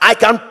 I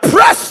can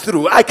press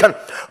through. I can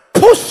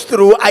push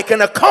through. I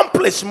can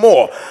accomplish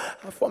more.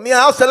 For me,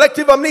 I have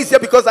selective amnesia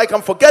because I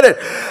can forget it.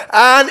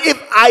 And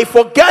if I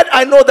forget,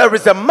 I know there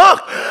is a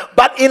mark.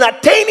 But in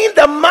attaining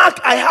the mark,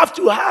 I have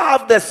to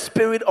have the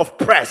spirit of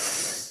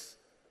press.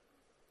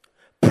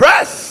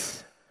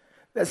 Press,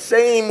 the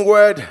same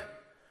word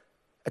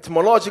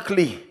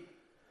etymologically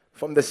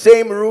from the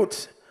same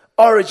root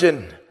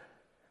origin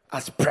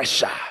as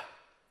pressure.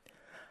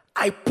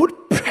 I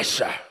put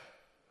pressure.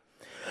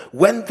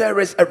 When there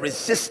is a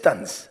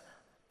resistance,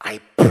 I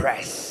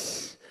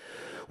press.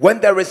 When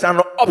there is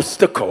an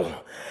obstacle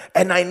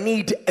and I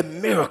need a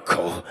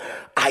miracle,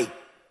 I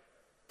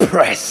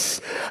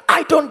press.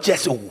 I don't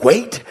just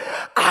wait,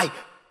 I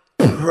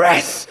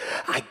press.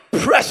 I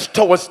press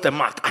towards the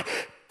mark. I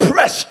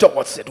press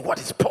towards it. What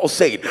is Paul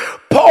saying?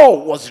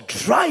 Paul was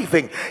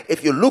driving.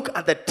 If you look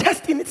at the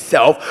text in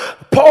itself,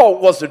 Paul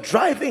was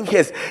driving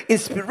his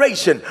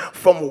inspiration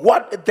from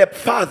what the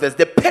fathers,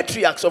 the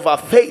patriarchs of our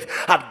faith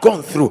had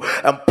gone through.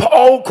 And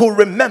Paul could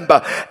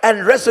remember and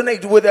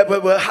resonate with it,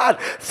 had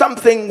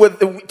something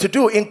to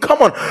do in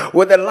common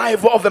with the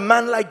life of a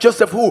man like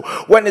Joseph, who,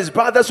 when his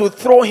brothers would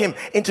throw him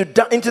into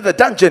the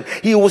dungeon,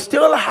 he will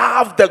still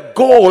have the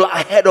goal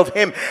ahead of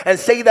him and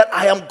say that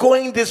I am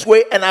going this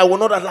way and I will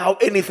not allow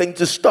anything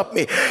to stop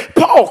me.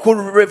 Paul could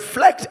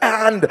reflect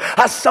and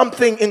has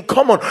something in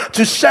common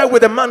to share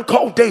with a man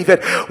called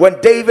David. When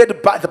David,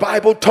 the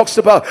Bible talks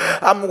about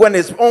when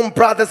his own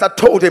brothers had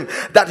told him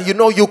that,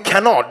 you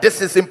cannot,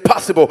 this is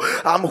impossible.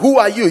 Who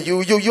are you?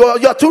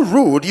 You're too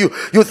rude. You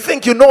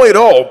think you know it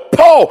all.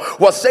 Paul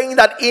was saying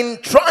that in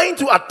trying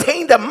to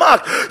attain the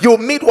mark, you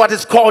meet what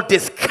is called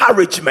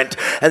discouragement.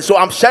 And so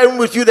I'm sharing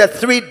with you the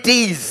 3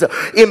 D's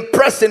in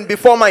pressing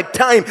before my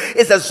time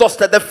is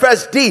exhausted. The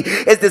first D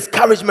is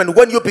discouragement.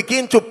 When you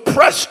begin to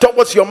press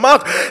towards your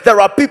mark,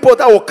 there are people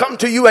that will come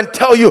to you and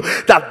tell you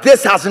that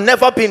this has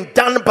never been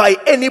done by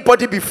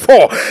anybody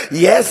before.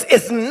 Yes,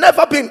 it's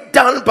never been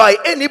done by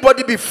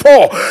anybody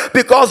before,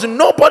 because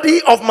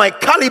nobody of my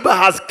caliber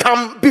has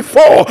come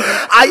before.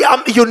 I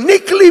am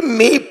uniquely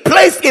me,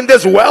 placed in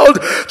this world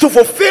to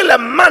fulfill a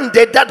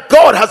mandate that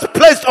God has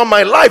placed on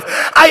my life.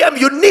 I am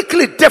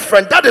uniquely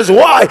different. That is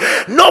why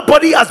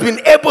nobody has been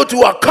able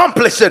to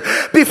accomplish it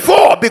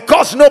before.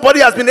 Because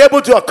nobody has been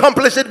able to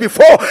accomplish it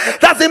before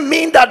doesn't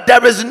mean that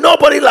there is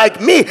nobody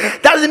like me.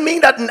 Doesn't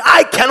mean that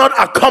I cannot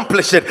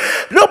accomplish it.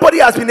 Nobody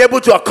has been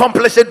able to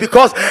accomplish it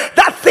because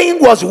that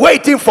thing was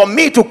waiting for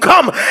me to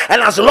come.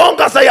 And as long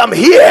as I am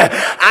here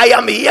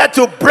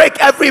to break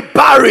every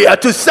barrier,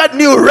 to set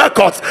new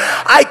records.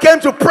 I came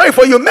to pray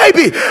for you.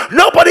 Maybe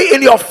nobody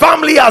in your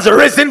family has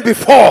risen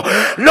before.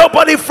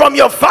 Nobody from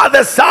your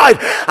father's side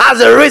has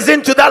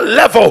risen to that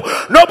level.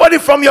 Nobody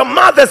from your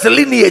mother's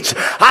lineage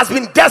has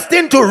been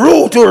destined to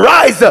rule, to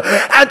rise,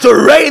 and to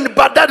reign.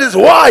 But that is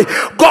why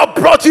God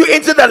brought you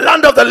into the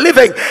land of the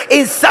living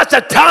in such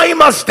a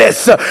time as this,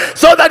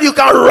 so that you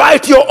can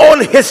write your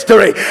own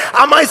history.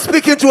 Am I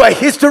speaking to a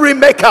history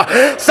maker?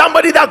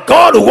 Somebody that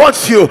God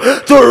wants you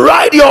to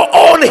write your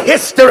own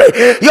history.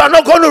 You are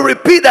not going to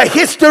repeat the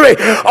history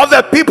of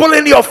the people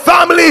in your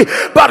family,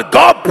 but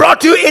God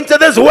brought you into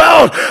this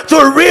world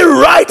to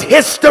rewrite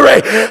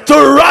history,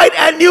 to write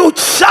a new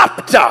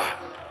chapter.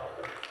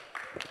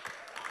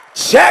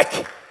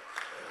 Check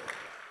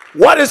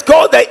what is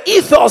called the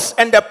ethos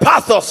and the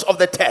pathos of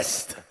the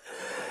test.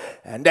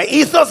 And the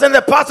ethos and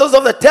the pathos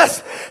of the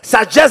test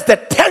suggest the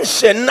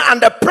tension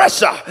and the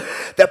pressure,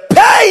 the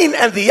pain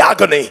and the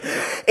agony.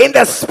 In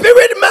the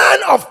spirit man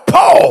of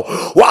Paul,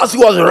 whilst he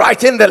was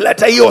writing the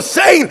letter, he was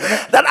saying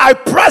that I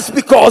press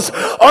because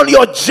on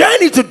your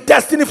journey to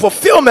destiny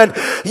fulfillment,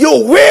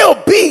 you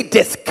will be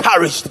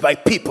discouraged by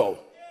people.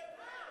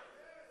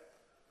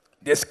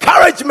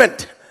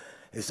 Discouragement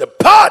is a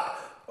part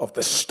of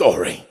the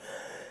story.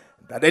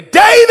 That a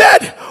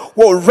David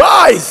will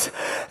rise,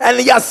 and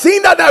he has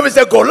seen that there is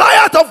a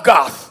Goliath of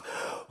Gath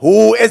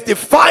who is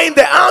defying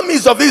the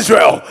armies of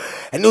Israel,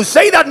 And you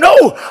say that, no,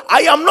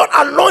 I am not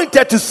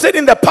anointed to sit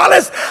in the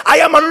palace. I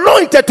am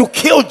anointed to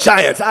kill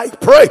giants. I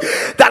pray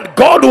that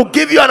God will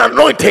give you an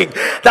anointing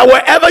that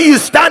wherever you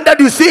stand and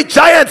you see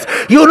giants,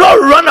 you not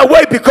run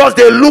away because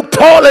they look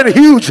tall and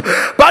huge,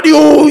 but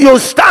you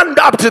stand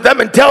up to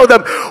them and tell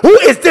them, who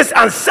is this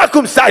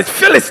uncircumcised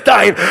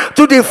Philistine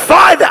to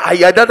defy the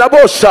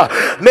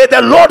Ayadadabosha? May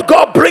the Lord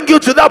God bring you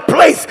to that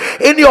place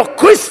in your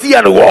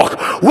Christian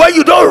walk where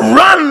you don't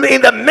run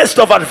in the midst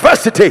of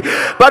adversity,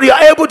 but you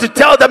are able to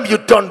tell them you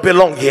don't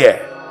belong here.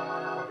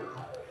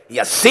 He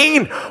has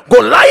seen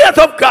Goliath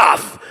of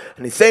Gath,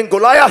 and he's saying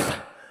Goliath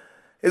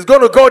is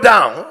going to go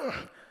down.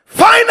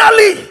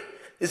 Finally,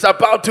 it's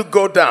about to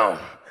go down.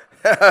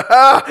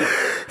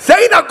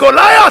 Saying that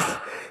Goliath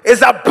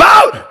is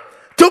about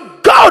to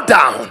go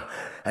down,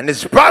 and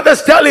his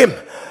brothers tell him,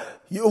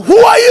 who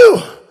are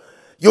you?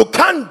 You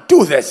can't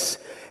do this.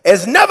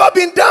 It's never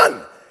been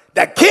done.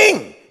 The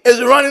king is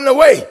running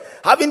away.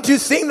 Haven't you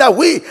seen that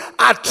we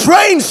are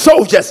trained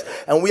soldiers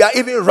and we are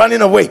even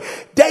running away?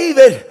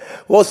 David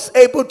was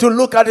able to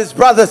look at his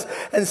brothers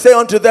and say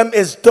unto them,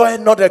 is there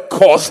not a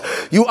cause?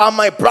 You are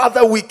my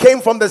brother. We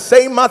came from the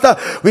same mother.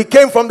 We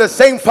came from the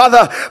same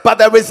father. But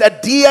there is a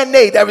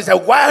DNA. There is a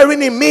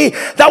wiring in me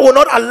that will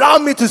not allow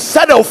me to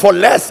settle for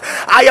less.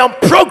 I am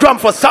programmed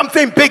for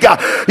something bigger.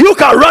 You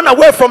can run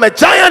away from a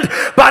giant,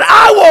 but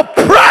I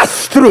will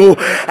press through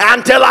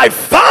until I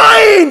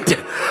find.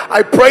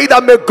 I pray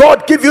that may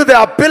God give you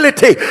the ability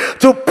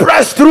to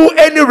press through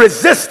any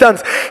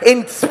resistance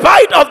in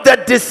spite of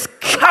the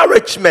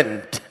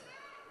discouragement.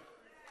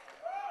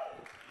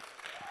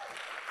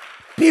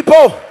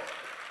 People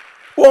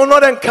will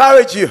not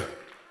encourage you.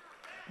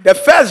 The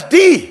first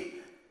D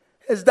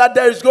is that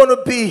there is going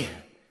to be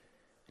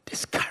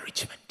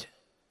discouragement.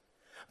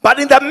 But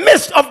in the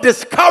midst of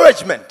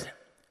discouragement,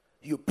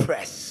 you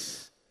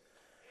press.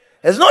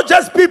 It's not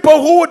just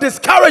people who will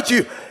discourage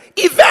you.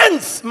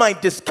 Events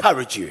might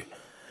discourage you.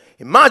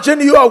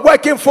 Imagine you are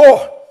working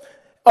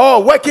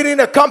working in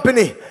a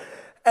company,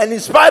 and in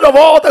spite of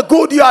all the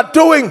good you are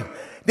doing,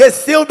 they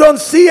still don't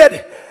see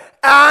it.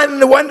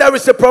 And when there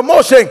is a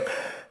promotion,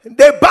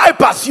 they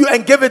bypass you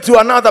and give it to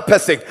another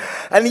person.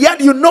 And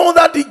yet you know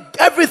that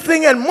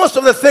everything and most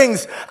of the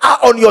things are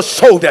on your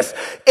shoulders.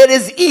 It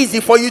is easy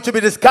for you to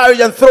be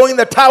discouraged and throw in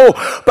the towel.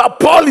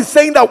 But Paul is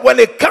saying that when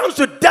it comes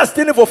to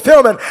destiny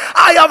fulfillment,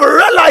 I have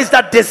realized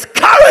that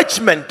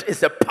discouragement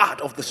is a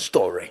part of the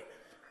story.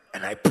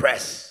 And I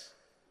press.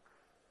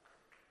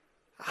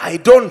 I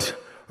don't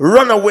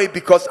run away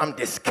because I'm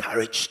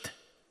discouraged.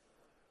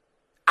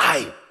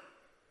 I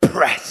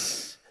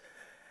press.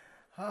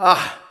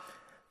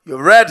 You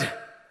read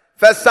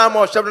 1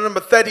 Samuel chapter number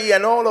 30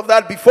 and all of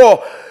that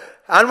before.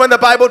 And when the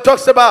Bible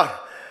talks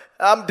about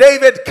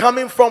David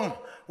coming from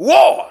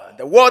war,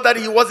 the war that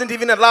he wasn't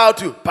even allowed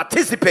to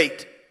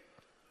participate.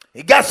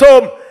 He gets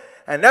home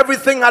and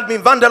everything had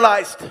been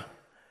vandalized.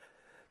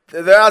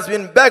 There has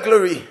been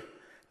burglary.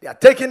 They are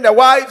taking their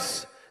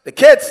wives, the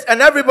kids,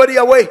 and everybody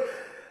away.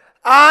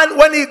 And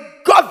when he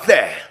got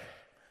there,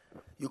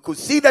 you could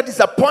see the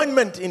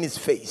disappointment in his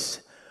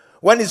face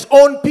when his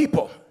own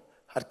people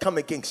had come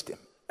against him.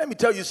 Let me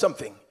tell you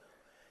something.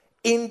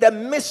 In the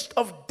midst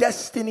of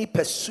destiny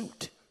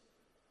pursuit,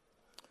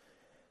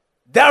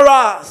 there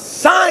are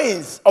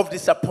signs of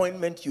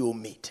disappointment you will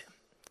meet.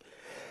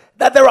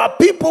 That there are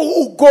people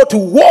who go to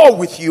war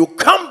with you,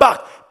 come back,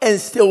 and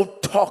still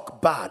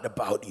talk bad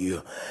about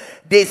you.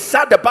 They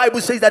said, the Bible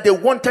says that they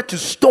wanted to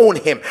stone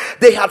him.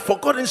 They had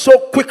forgotten so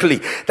quickly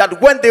that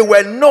when they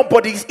were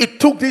nobodies, it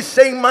took this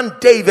same man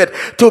David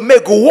to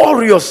make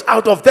warriors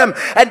out of them.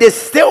 And they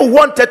still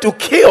wanted to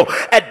kill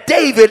a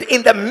David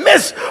in the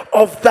midst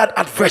of that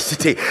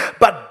adversity.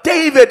 But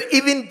David,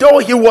 even though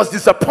he was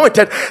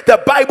disappointed,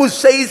 the Bible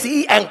says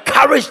he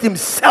encouraged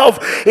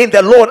himself in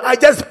the Lord. I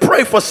just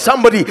pray for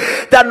somebody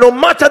that no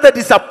matter the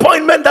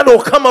disappointment that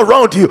will come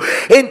around you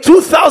in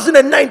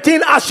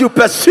 2019, as you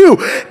pursue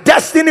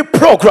destiny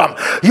program,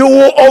 you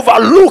will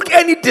overlook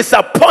any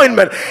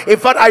disappointment. In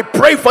fact, I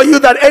pray for you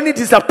that any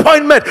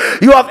disappointment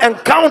you have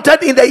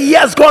encountered in the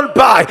years gone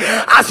by,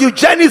 as you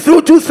journey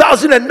through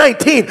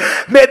 2019,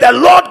 may the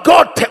Lord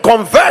God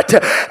convert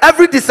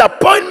every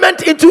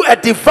disappointment into a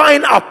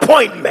divine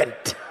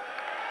appointment.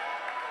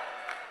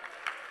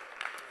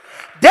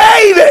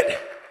 David,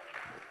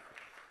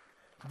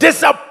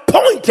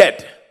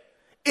 disappointed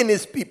in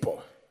his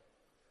people,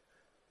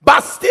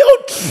 but still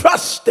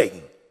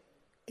trusting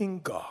in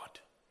God.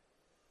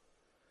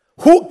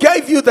 Who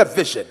gave you the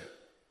vision?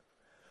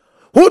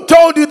 Who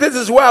told you this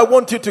is where I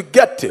want you to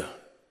get to?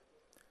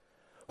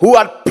 Who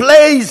had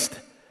placed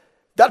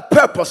that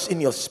purpose in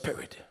your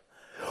spirit?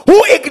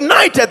 Who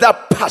ignited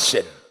that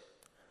passion?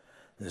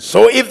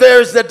 So if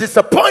there is a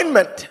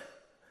disappointment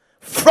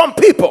from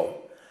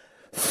people,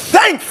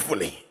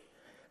 thankfully,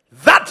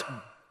 that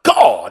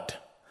God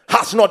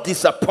has not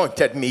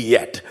disappointed me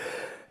yet.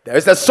 There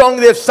is a song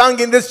they've sung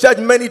in this church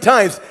many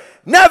times.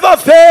 Never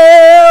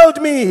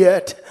failed me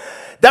yet.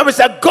 There is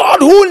a God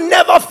who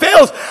never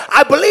fails.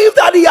 I believe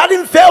that he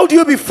hadn't failed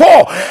you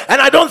before,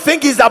 and I don't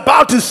think he's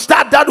about to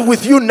start that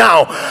with you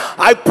now.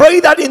 I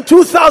pray that in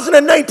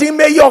 2019,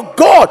 may your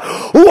God,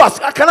 who has,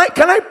 can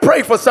I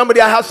pray for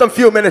somebody? I have some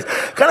few minutes.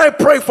 Can I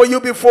pray for you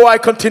before I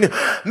continue?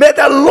 May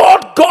the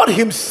Lord God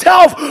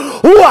himself,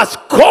 who has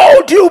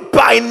called you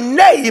by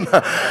name,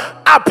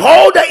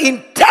 uphold the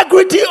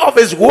integrity of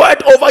his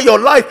word over your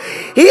life.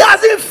 He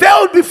hasn't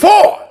failed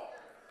before.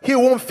 He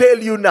won't fail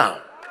you now.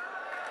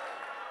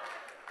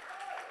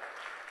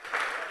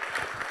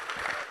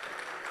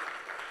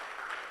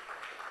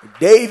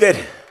 David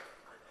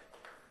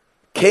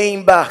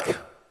came back,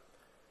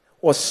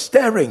 was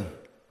staring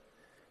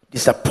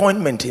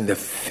disappointment in the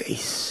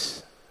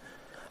face.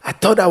 I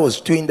thought I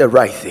was doing the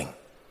right thing.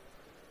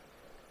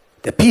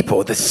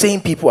 The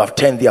same people have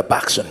turned their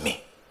backs on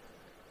me.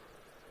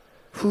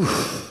 Whew.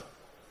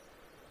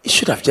 He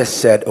should have just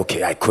said,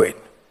 okay, I quit.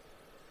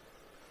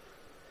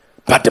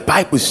 But the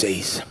Bible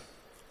says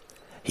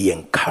he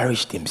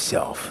encouraged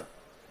himself.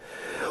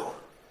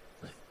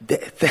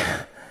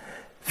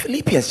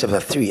 Philippians chapter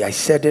 3, I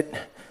said it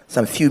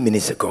some few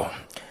minutes ago.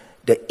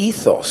 The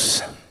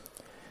ethos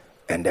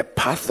and the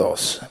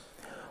pathos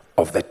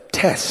of the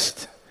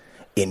test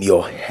in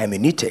your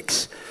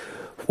hermeneutics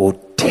will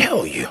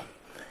tell you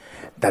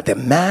that the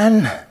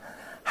man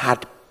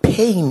had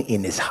pain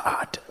in his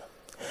heart.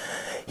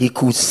 You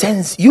could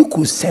sense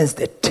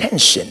the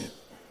tension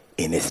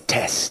in his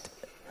test.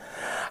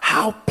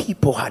 How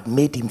people had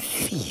made him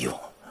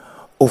feel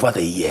over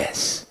the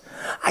years.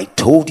 I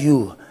told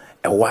you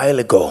a while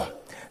ago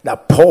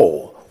that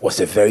Paul was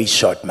a very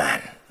short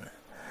man,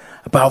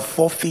 about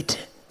 4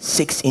 feet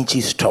 6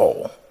 inches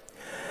tall.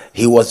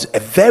 He was a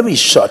very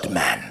short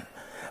man,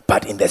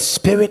 but in the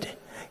spirit,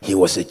 he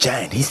was a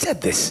giant. He said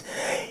this.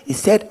 He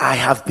said, I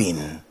have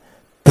been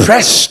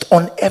pressed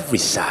on every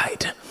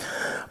side.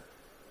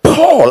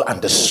 Paul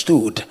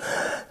understood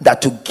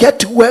that to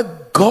get to where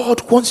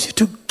God wants you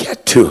to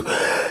get to,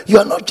 you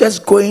are not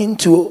just going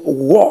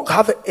to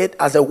have it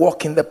as a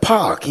walk in the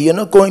park. You're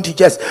not going to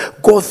just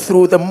go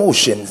through the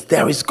motions.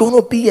 There is going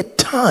to be a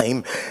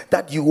time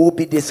that you will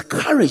be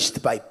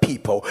discouraged by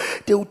people.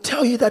 They will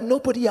tell you that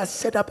nobody has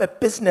set up a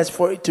business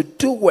for it to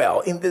do well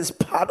in this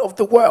part of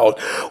the world.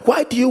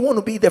 Why do you want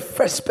to be the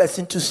first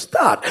person to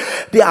start?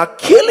 They are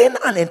killing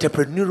an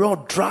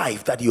entrepreneurial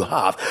drive that you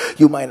have.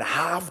 You might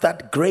have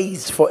that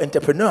grace for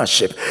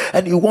entrepreneurship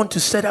and you want to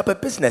set up a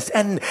business,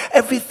 and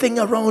everything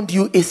around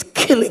you is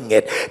killing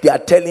it. They are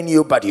telling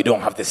you, but you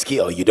don't have the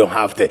skill. You don't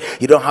have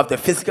the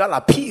physical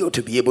appeal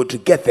to be able to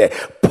get there.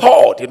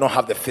 Paul did not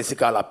have the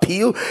physical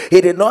appeal.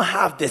 He did not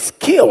have the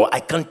skill. I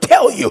can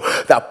tell you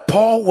that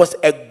Paul was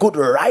a good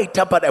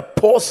writer, but a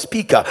poor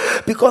speaker,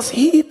 because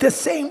he, the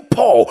same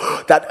Paul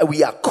that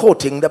we are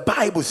quoting, the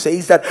Bible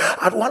says that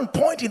at one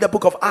point in the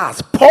book of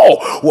Acts, Paul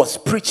was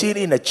preaching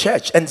in a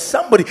church, and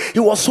he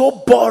was so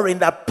boring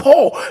that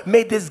Paul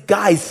made this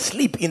guy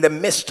sleep in the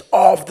midst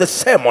of the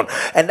sermon,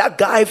 and that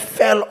guy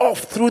fell off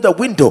through the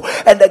window,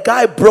 and the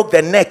guy broke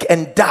the neck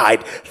and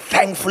died.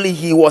 Thankfully,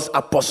 he was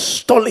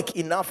apostolic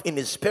enough in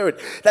his spirit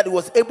that he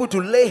was able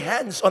to lay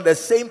hands on the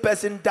same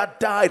person that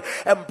died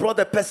and brought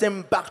the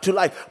person back to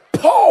life.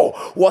 Paul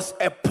was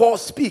a poor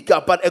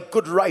speaker, but a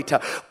good writer.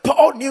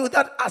 Paul knew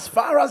that as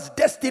far as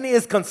destiny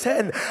is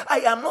concerned,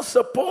 I am not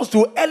supposed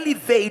to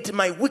elevate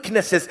my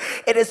weaknesses.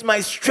 It is my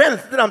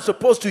strength that I'm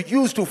supposed to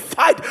use to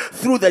fight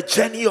through the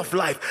journey of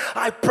life.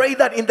 I pray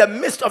that in the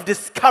midst of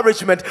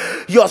discouragement,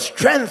 your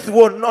strength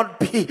will not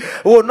be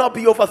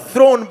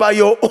overthrown by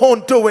your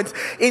own doings.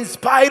 In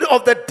spite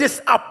of the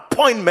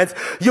disappointments,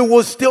 you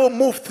will still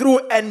move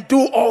through and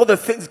do all the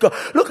things.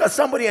 Look at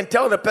somebody and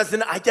tell the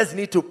person, I just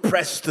need to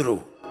press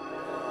through.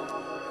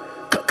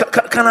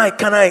 Can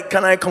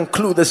I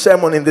conclude the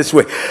sermon in this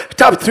way?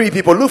 Tap 3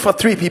 people. Look for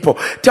 3 people.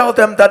 Tell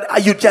them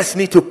that you just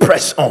need to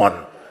press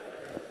on.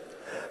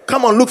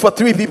 Come on, look for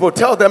 3 people.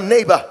 Tell them,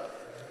 neighbor,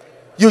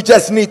 you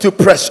just need to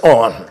press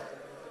on.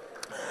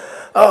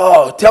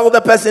 Oh, tell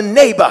the person,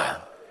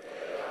 neighbor,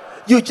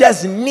 you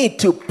just need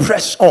to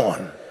press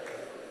on.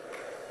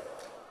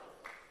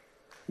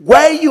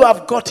 Where you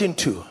have gotten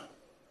to,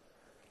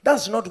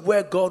 that's not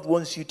where God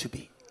wants you to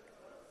be.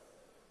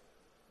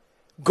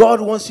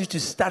 God wants you to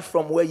start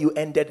from where you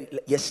ended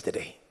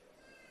yesterday.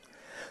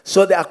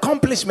 So the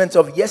accomplishments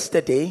of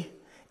yesterday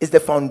is the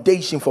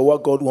foundation for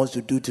what God wants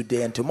to do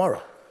today and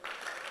tomorrow.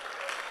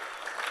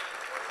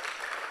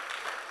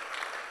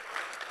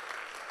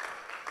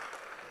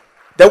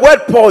 The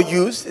word Paul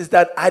used is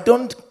that I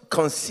don't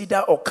consider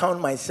or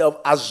count myself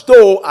as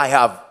though I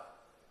have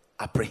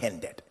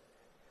apprehended.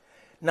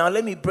 Now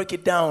let me break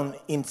it down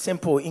in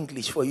simple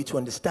English for you to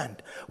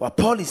understand. What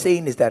Paul is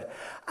saying is that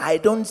I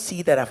don't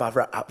see that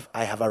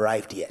I have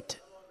arrived yet.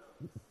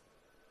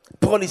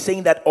 Paul is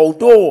saying that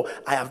although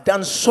I have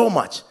done so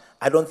much,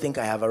 I don't think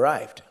I have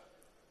arrived.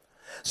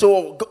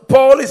 So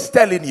Paul is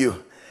telling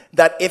you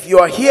that if you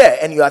are here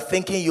and you are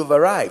thinking you've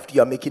arrived,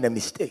 you are making a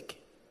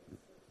mistake.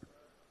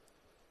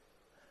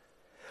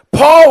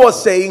 Paul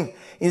was saying,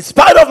 in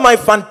spite of my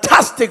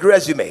fantastic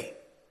resume,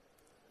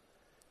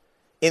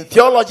 In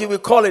theology, we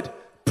call it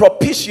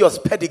propitious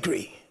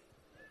pedigree.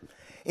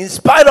 In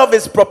spite of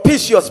his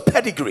propitious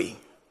pedigree,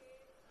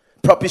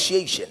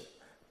 propitiation,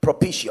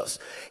 propitious.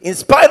 In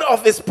spite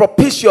of his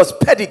propitious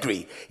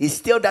pedigree, he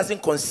still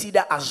doesn't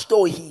consider as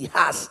though he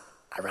has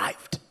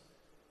arrived.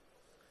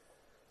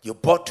 You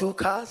bought 2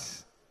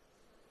 cars?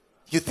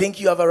 You think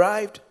you have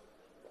arrived?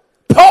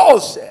 Paul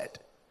said,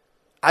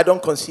 I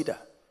don't consider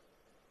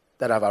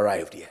that I've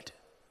arrived yet.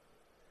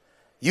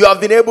 You have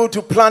been able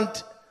to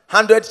plant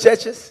 100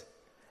 churches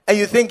and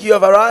you think you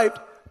have arrived?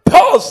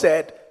 Paul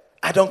said,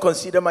 I don't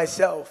consider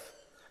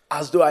myself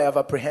as though I have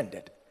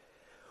apprehended.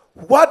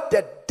 What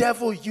the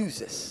devil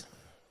uses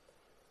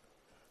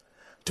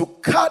to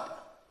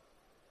cut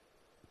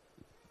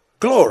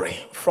glory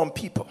from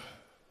people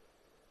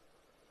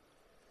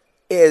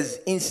is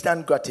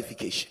instant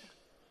gratification.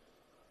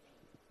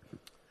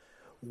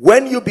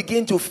 When you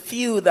begin to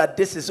feel that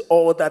this is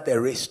all that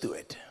there is to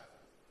it,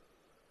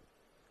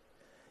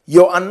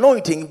 your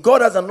anointing,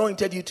 God has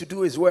anointed you to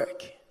do his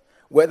work,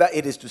 whether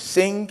it is to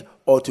sing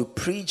or to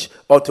preach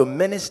or to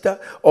minister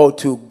or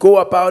to go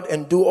about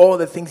and do all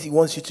the things he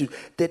wants you to.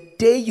 The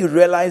day you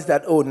realize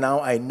that, oh, now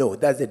I know,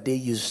 that's the day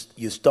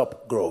you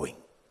stop growing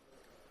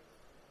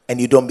and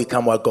you don't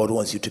become what God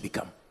wants you to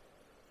become.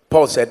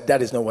 Paul said,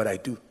 that is not what I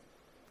do.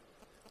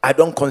 I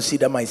don't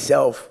consider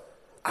myself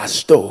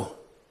as though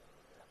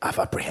I've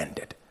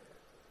apprehended,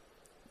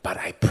 but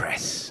I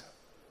press.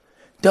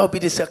 There'll be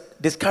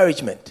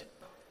discouragement,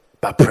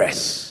 but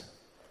press.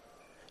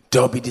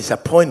 There'll be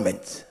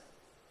disappointment,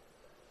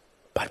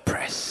 but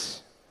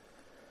press.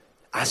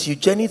 As you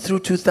journey through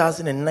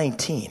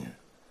 2019,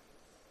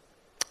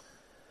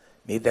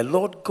 may the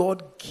Lord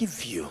God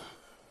give you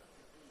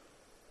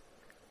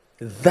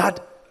that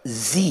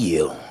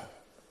zeal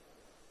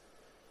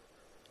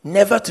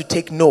never to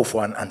take no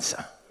for an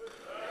answer.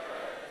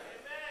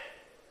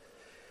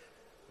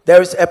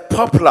 There is a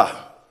popular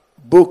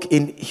book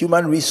in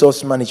human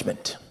resource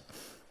management.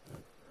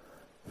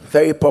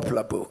 Very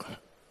popular book.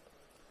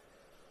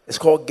 It's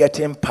called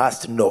Getting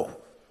Past No.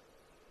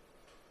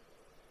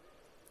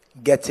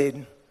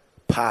 Getting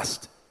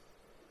Past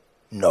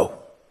No.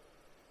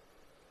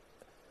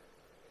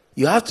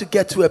 You have to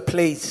get to a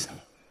place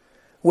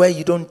where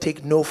you don't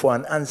take no for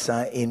an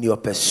answer in your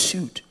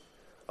pursuit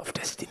of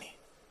destiny.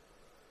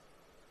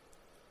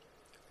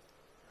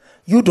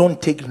 You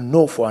don't take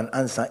no for an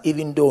answer,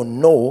 even though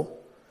no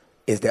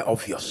is the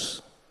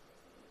obvious.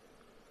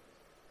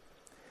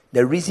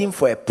 The reason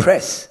for a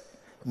press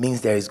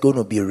means there is going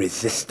to be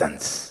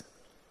resistance.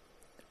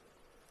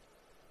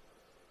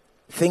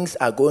 Things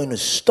are going to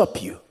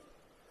stop you,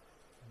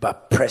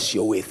 but press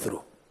your way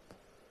through.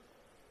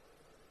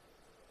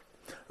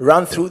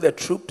 Run through the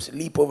troops,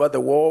 leap over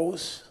the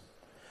walls.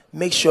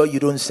 Make sure you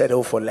don't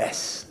settle for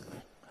less.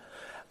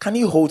 Can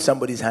you hold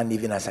somebody's hand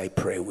even as I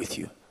pray with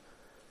you?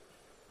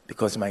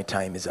 Because my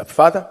time is up.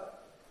 Father,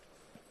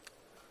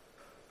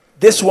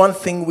 this one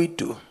thing we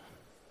do.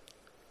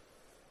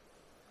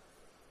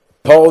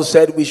 Paul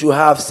said we should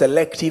have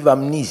selective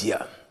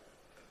amnesia.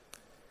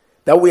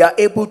 That we are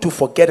able to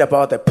forget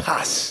about the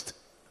past.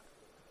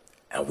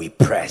 And we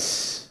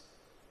press.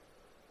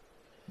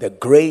 The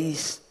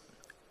grace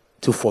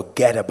to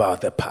forget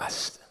about the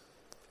past.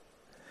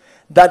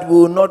 That we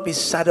will not be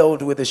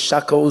saddled with the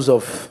shackles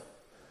of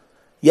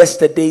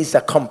yesterday's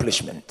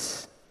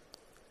accomplishments.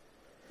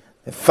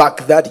 The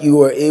fact that you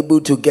were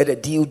able to get a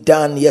deal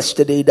done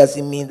yesterday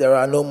doesn't mean there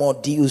are no more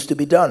deals to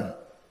be done.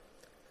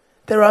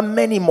 There are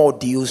many more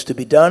deals to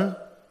be done.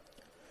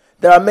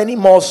 There are many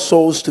more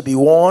souls to be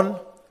won.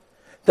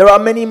 There are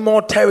many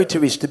more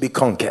territories to be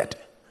conquered.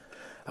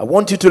 I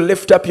want you to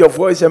lift up your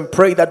voice and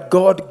pray that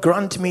God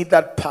grant me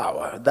that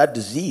power, that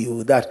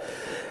zeal, that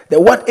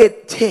what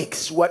it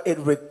takes, what it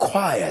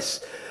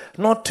requires,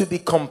 not to be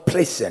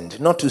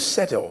complacent, not to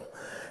settle.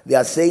 They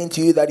are saying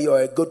to you that you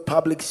are a good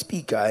public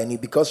speaker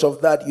and because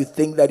of that you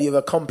think that you've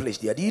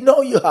accomplished it. You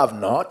know you have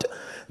not.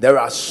 There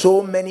are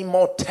so many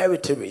more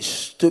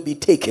territories to be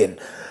taken.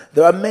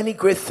 There are many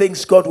great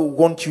things God will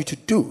want you to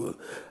do.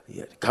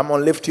 Come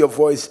on, lift your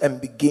voice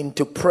and begin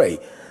to pray.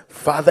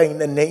 Father, in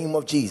the name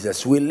of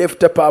Jesus, we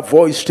lift up our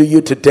voice to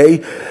you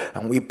today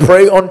and we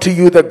pray unto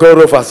you, the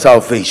God of our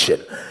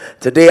salvation.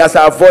 Today, as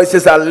our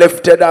voices are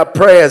lifted, our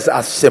prayers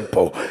are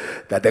simple.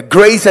 That the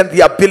grace and the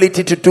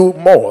ability to do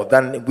more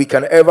than we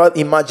can ever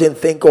imagine,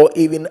 think, or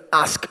even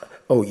ask.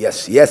 Oh,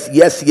 yes.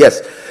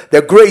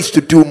 The grace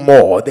to do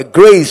more. The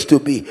grace to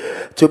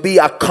be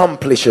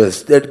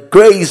accomplishers. The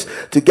grace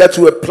to get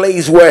to a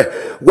place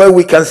where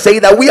we can say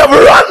that we have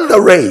run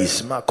the race.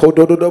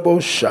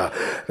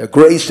 The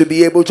grace to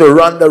be able to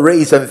run the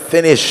race and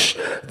finish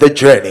the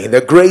journey.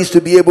 The grace to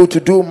be able to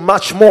do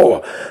much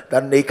more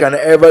than they can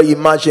ever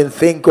imagine,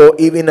 think, or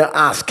even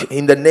ask.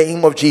 In the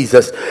name of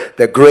Jesus,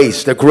 the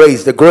grace to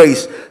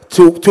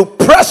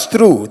press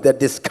through the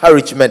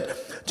discouragement,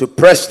 to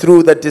press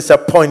through the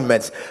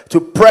disappointments,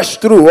 to press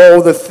through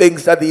all the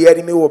things that the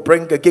enemy will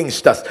bring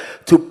against us,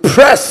 to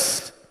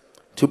press,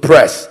 to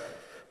press,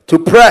 to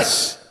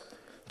press,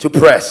 to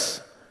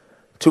press,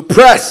 to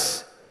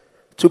press,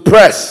 to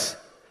press,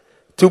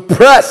 to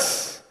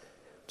press,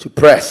 to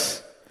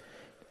press.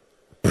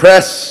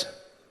 Press.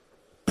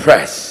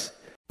 Press.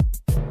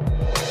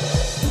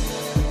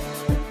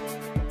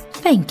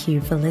 Thank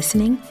you for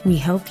listening. We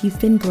hope you've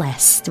been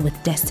blessed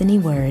with Destiny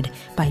Word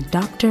by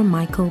Dr.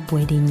 Michael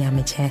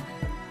Bwedi-Nyamiche.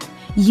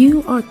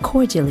 You are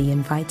cordially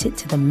invited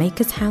to the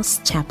Makers House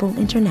Chapel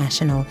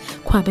International,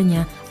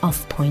 Kwabanya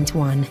off Point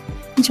 1.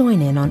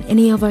 Join in on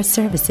any of our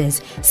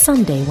services: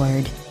 Sunday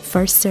Word,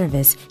 first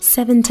service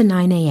 7 to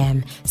 9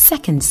 a.m.,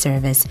 second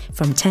service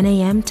from 10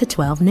 a.m. to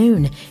 12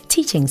 noon,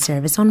 teaching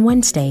service on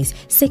Wednesdays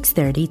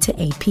 6:30 to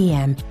 8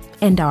 p.m.,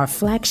 and our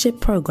flagship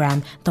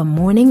program, The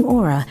Morning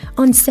Aura,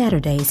 on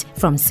Saturdays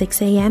from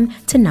 6 a.m.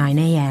 to 9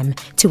 a.m.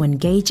 to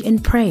engage in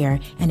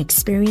prayer and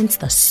experience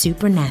the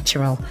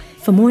supernatural.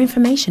 For more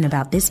information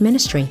about this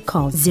ministry,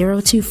 call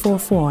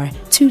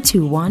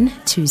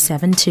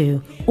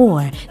 0244-221-272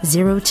 or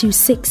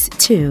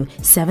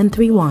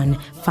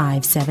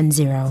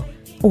 0262-731-570.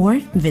 Or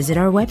visit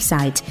our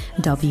website,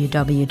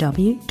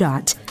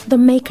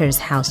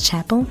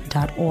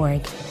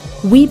 www.themakershousechapel.org.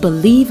 We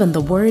believe in the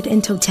Word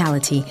in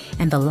totality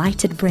and the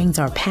light it brings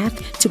our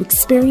path to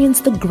experience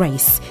the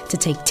grace to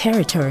take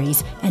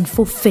territories and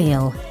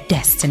fulfill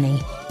destiny.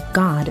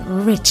 God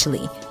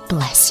richly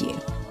bless you.